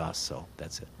with us. So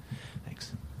that's it.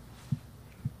 Thanks.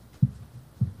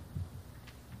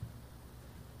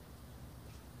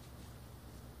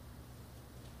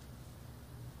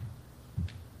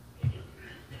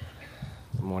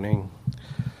 Good morning.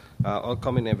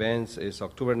 Upcoming events is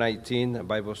October 19,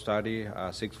 Bible study,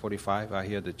 6:45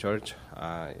 here at the church.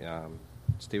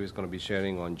 Steve is going to be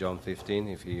sharing on John 15.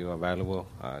 If you're available,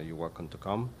 you're welcome to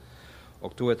come.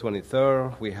 October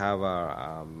 23rd, we have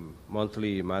our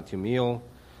monthly Matthew meal.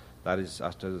 That is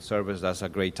after the service. That's a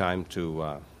great time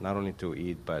to not only to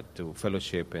eat, but to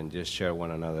fellowship and just share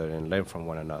one another and learn from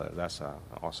one another. That's an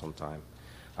awesome time.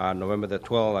 November the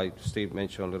 12th, like Steve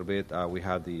mentioned a little bit, we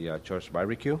have the church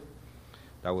barbecue.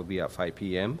 That will be at 5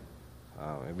 p.m.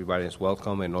 Everybody is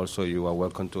welcome, and also you are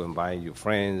welcome to invite your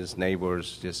friends,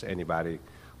 neighbors, just anybody.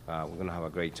 We're going to have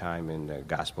a great time, and the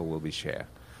gospel will be shared.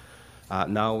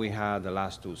 Now we have the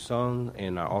last two songs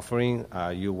in our offering.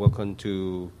 You're welcome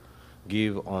to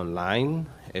give online.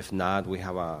 If not, we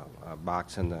have a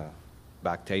box in the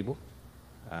back table.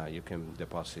 You can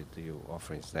deposit your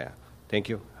offerings there. Thank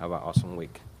you. Have an awesome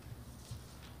week.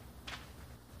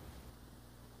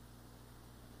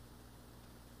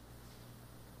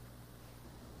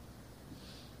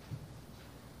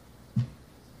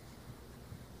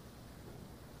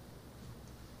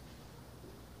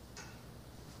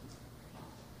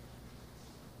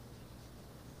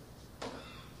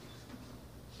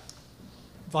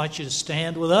 Invite you to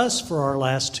stand with us for our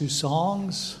last two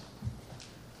songs.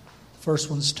 First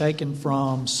one's taken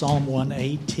from Psalm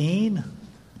 118.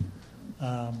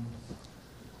 I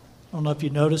don't know if you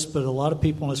noticed, but a lot of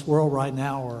people in this world right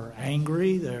now are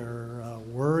angry. They're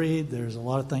worried. There's a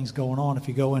lot of things going on. If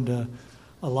you go into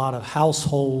a lot of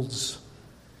households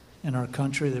in our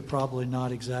country, they're probably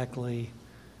not exactly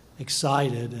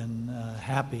excited and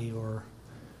happy or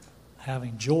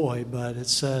having joy. But it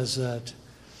says that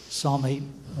Psalm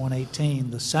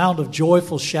 118, the sound of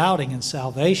joyful shouting and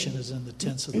salvation is in the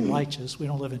tents of the righteous. We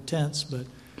don't live in tents, but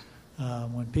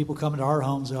when people come into our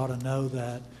homes, they ought to know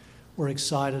that we're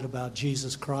excited about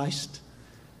Jesus Christ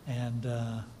and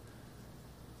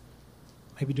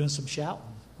maybe doing some shouting.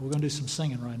 We're going to do some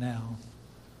singing right now.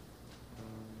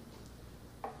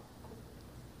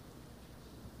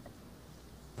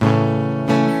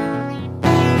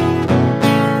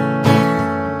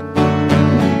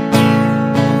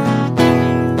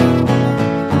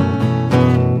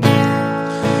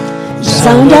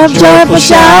 sound of joyful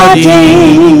shouting,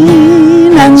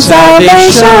 and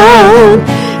salvation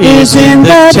is in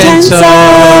the tents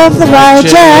of the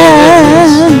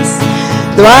righteous.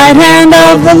 The right hand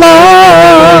of the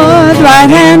Lord, right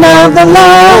hand of the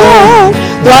Lord,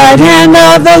 right hand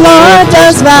of the Lord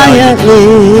does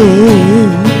valiantly.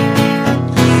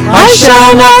 I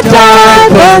shall not die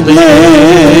but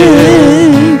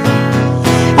live,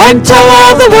 and tell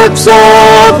all the works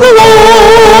of the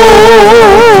Lord.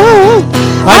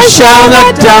 I shall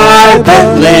not die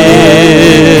but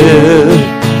live,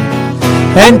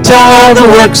 and tell all the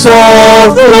works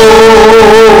of the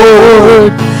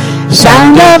Lord.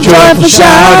 Sound of joyful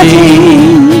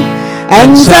shouting,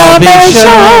 and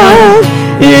salvation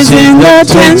is in the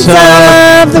tents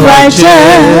of the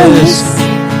righteous.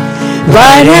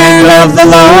 Right hand of the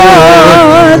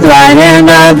Lord, right hand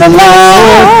of the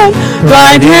Lord,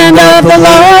 right hand of the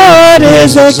Lord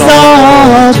is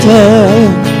exalted.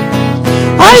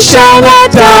 I shall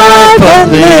not die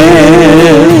but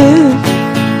live,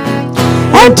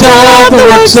 and tell all the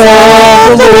works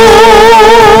of the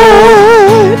Lord.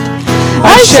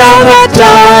 I shall not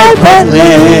die but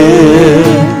live,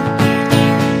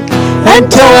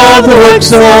 and tell all the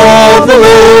works of the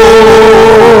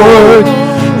Lord.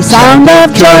 The sound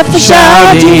of joyful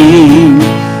shouting,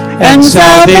 and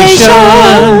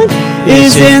salvation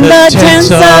is in the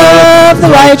tents of the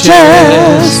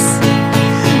righteous.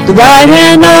 The right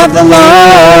hand of the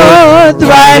Lord, the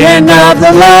right hand of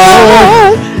the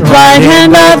Lord, the right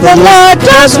hand of the Lord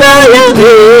does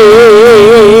valiantly.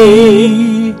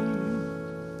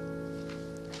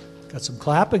 Got some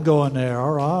clapping going there.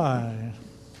 All right.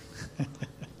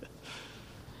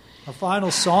 Our final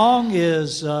song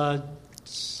is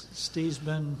Steve's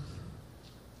been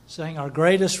saying our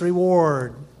greatest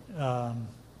reward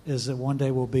is that one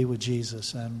day we'll be with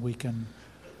Jesus and we can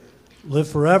live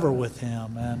forever with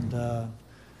Him. And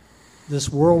this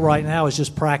world right now is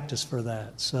just practice for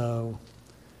that. So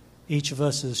each of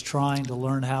us is trying to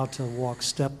learn how to walk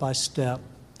step by step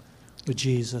with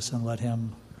Jesus and let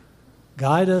Him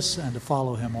guide us and to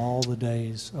follow Him all the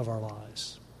days of our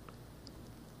lives.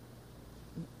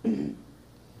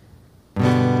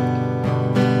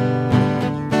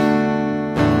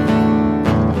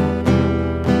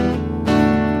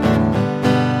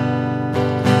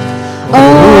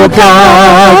 Oh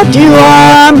God, you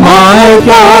are my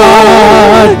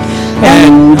God,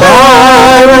 and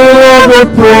I will ever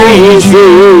praise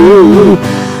you.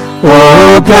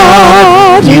 Oh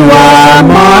God, you are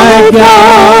my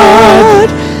God,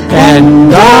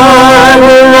 and I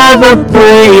will ever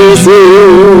praise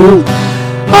you.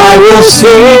 I will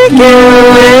seek you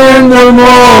in the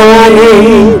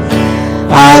morning.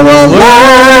 I will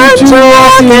learn to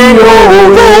walk in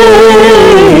your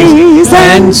ways,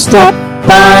 and step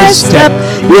by step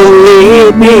you'll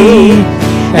lead me,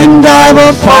 and I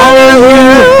will follow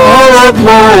you all of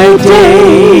my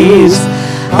days.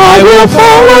 I will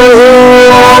follow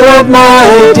you all of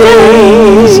my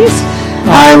days.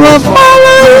 I will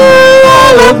follow you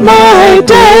all of my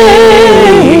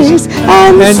days.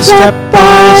 And step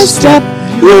by step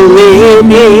you'll lead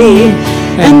me,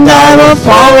 and I will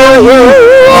follow you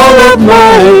all of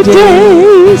my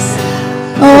days.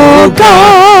 Oh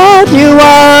God, you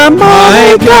are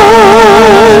my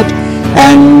God,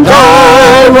 and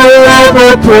I will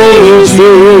ever praise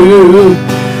you.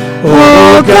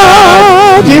 Oh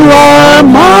God, you are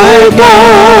my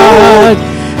God,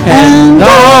 and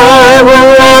I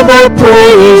will ever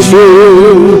praise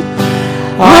you.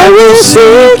 I will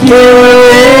seek you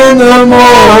in the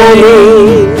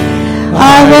morning.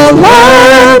 I will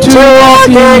learn to walk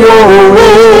in your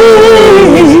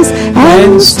ways,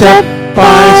 and step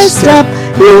by step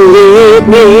you lead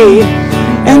me,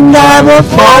 and I will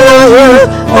follow you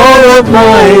all of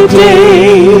my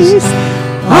days.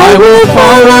 I will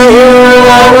follow you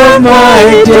all of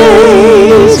my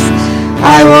days.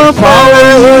 I will follow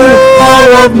you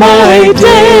all of my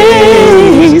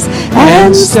days.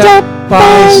 And step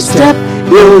by step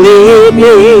you lead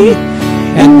me,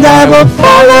 and I will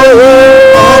follow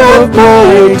you all of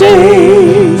my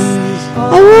days.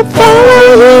 I will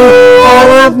follow you all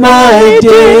of my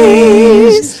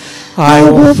days. I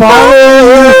will follow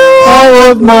you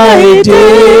all of my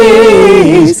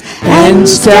days. And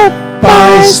step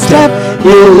by step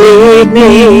you lead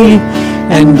me,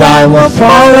 and I will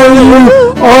follow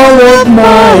you all of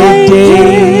my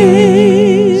days.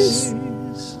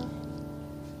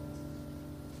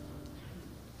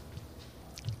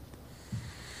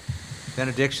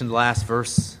 Benediction, the last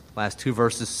two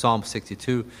verses, Psalm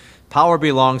 62. Power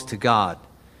belongs to God,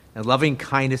 and loving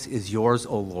kindness is yours,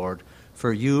 O Lord,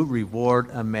 for you reward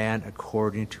a man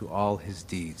according to all his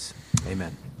deeds.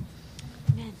 Amen.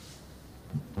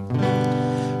 Amen.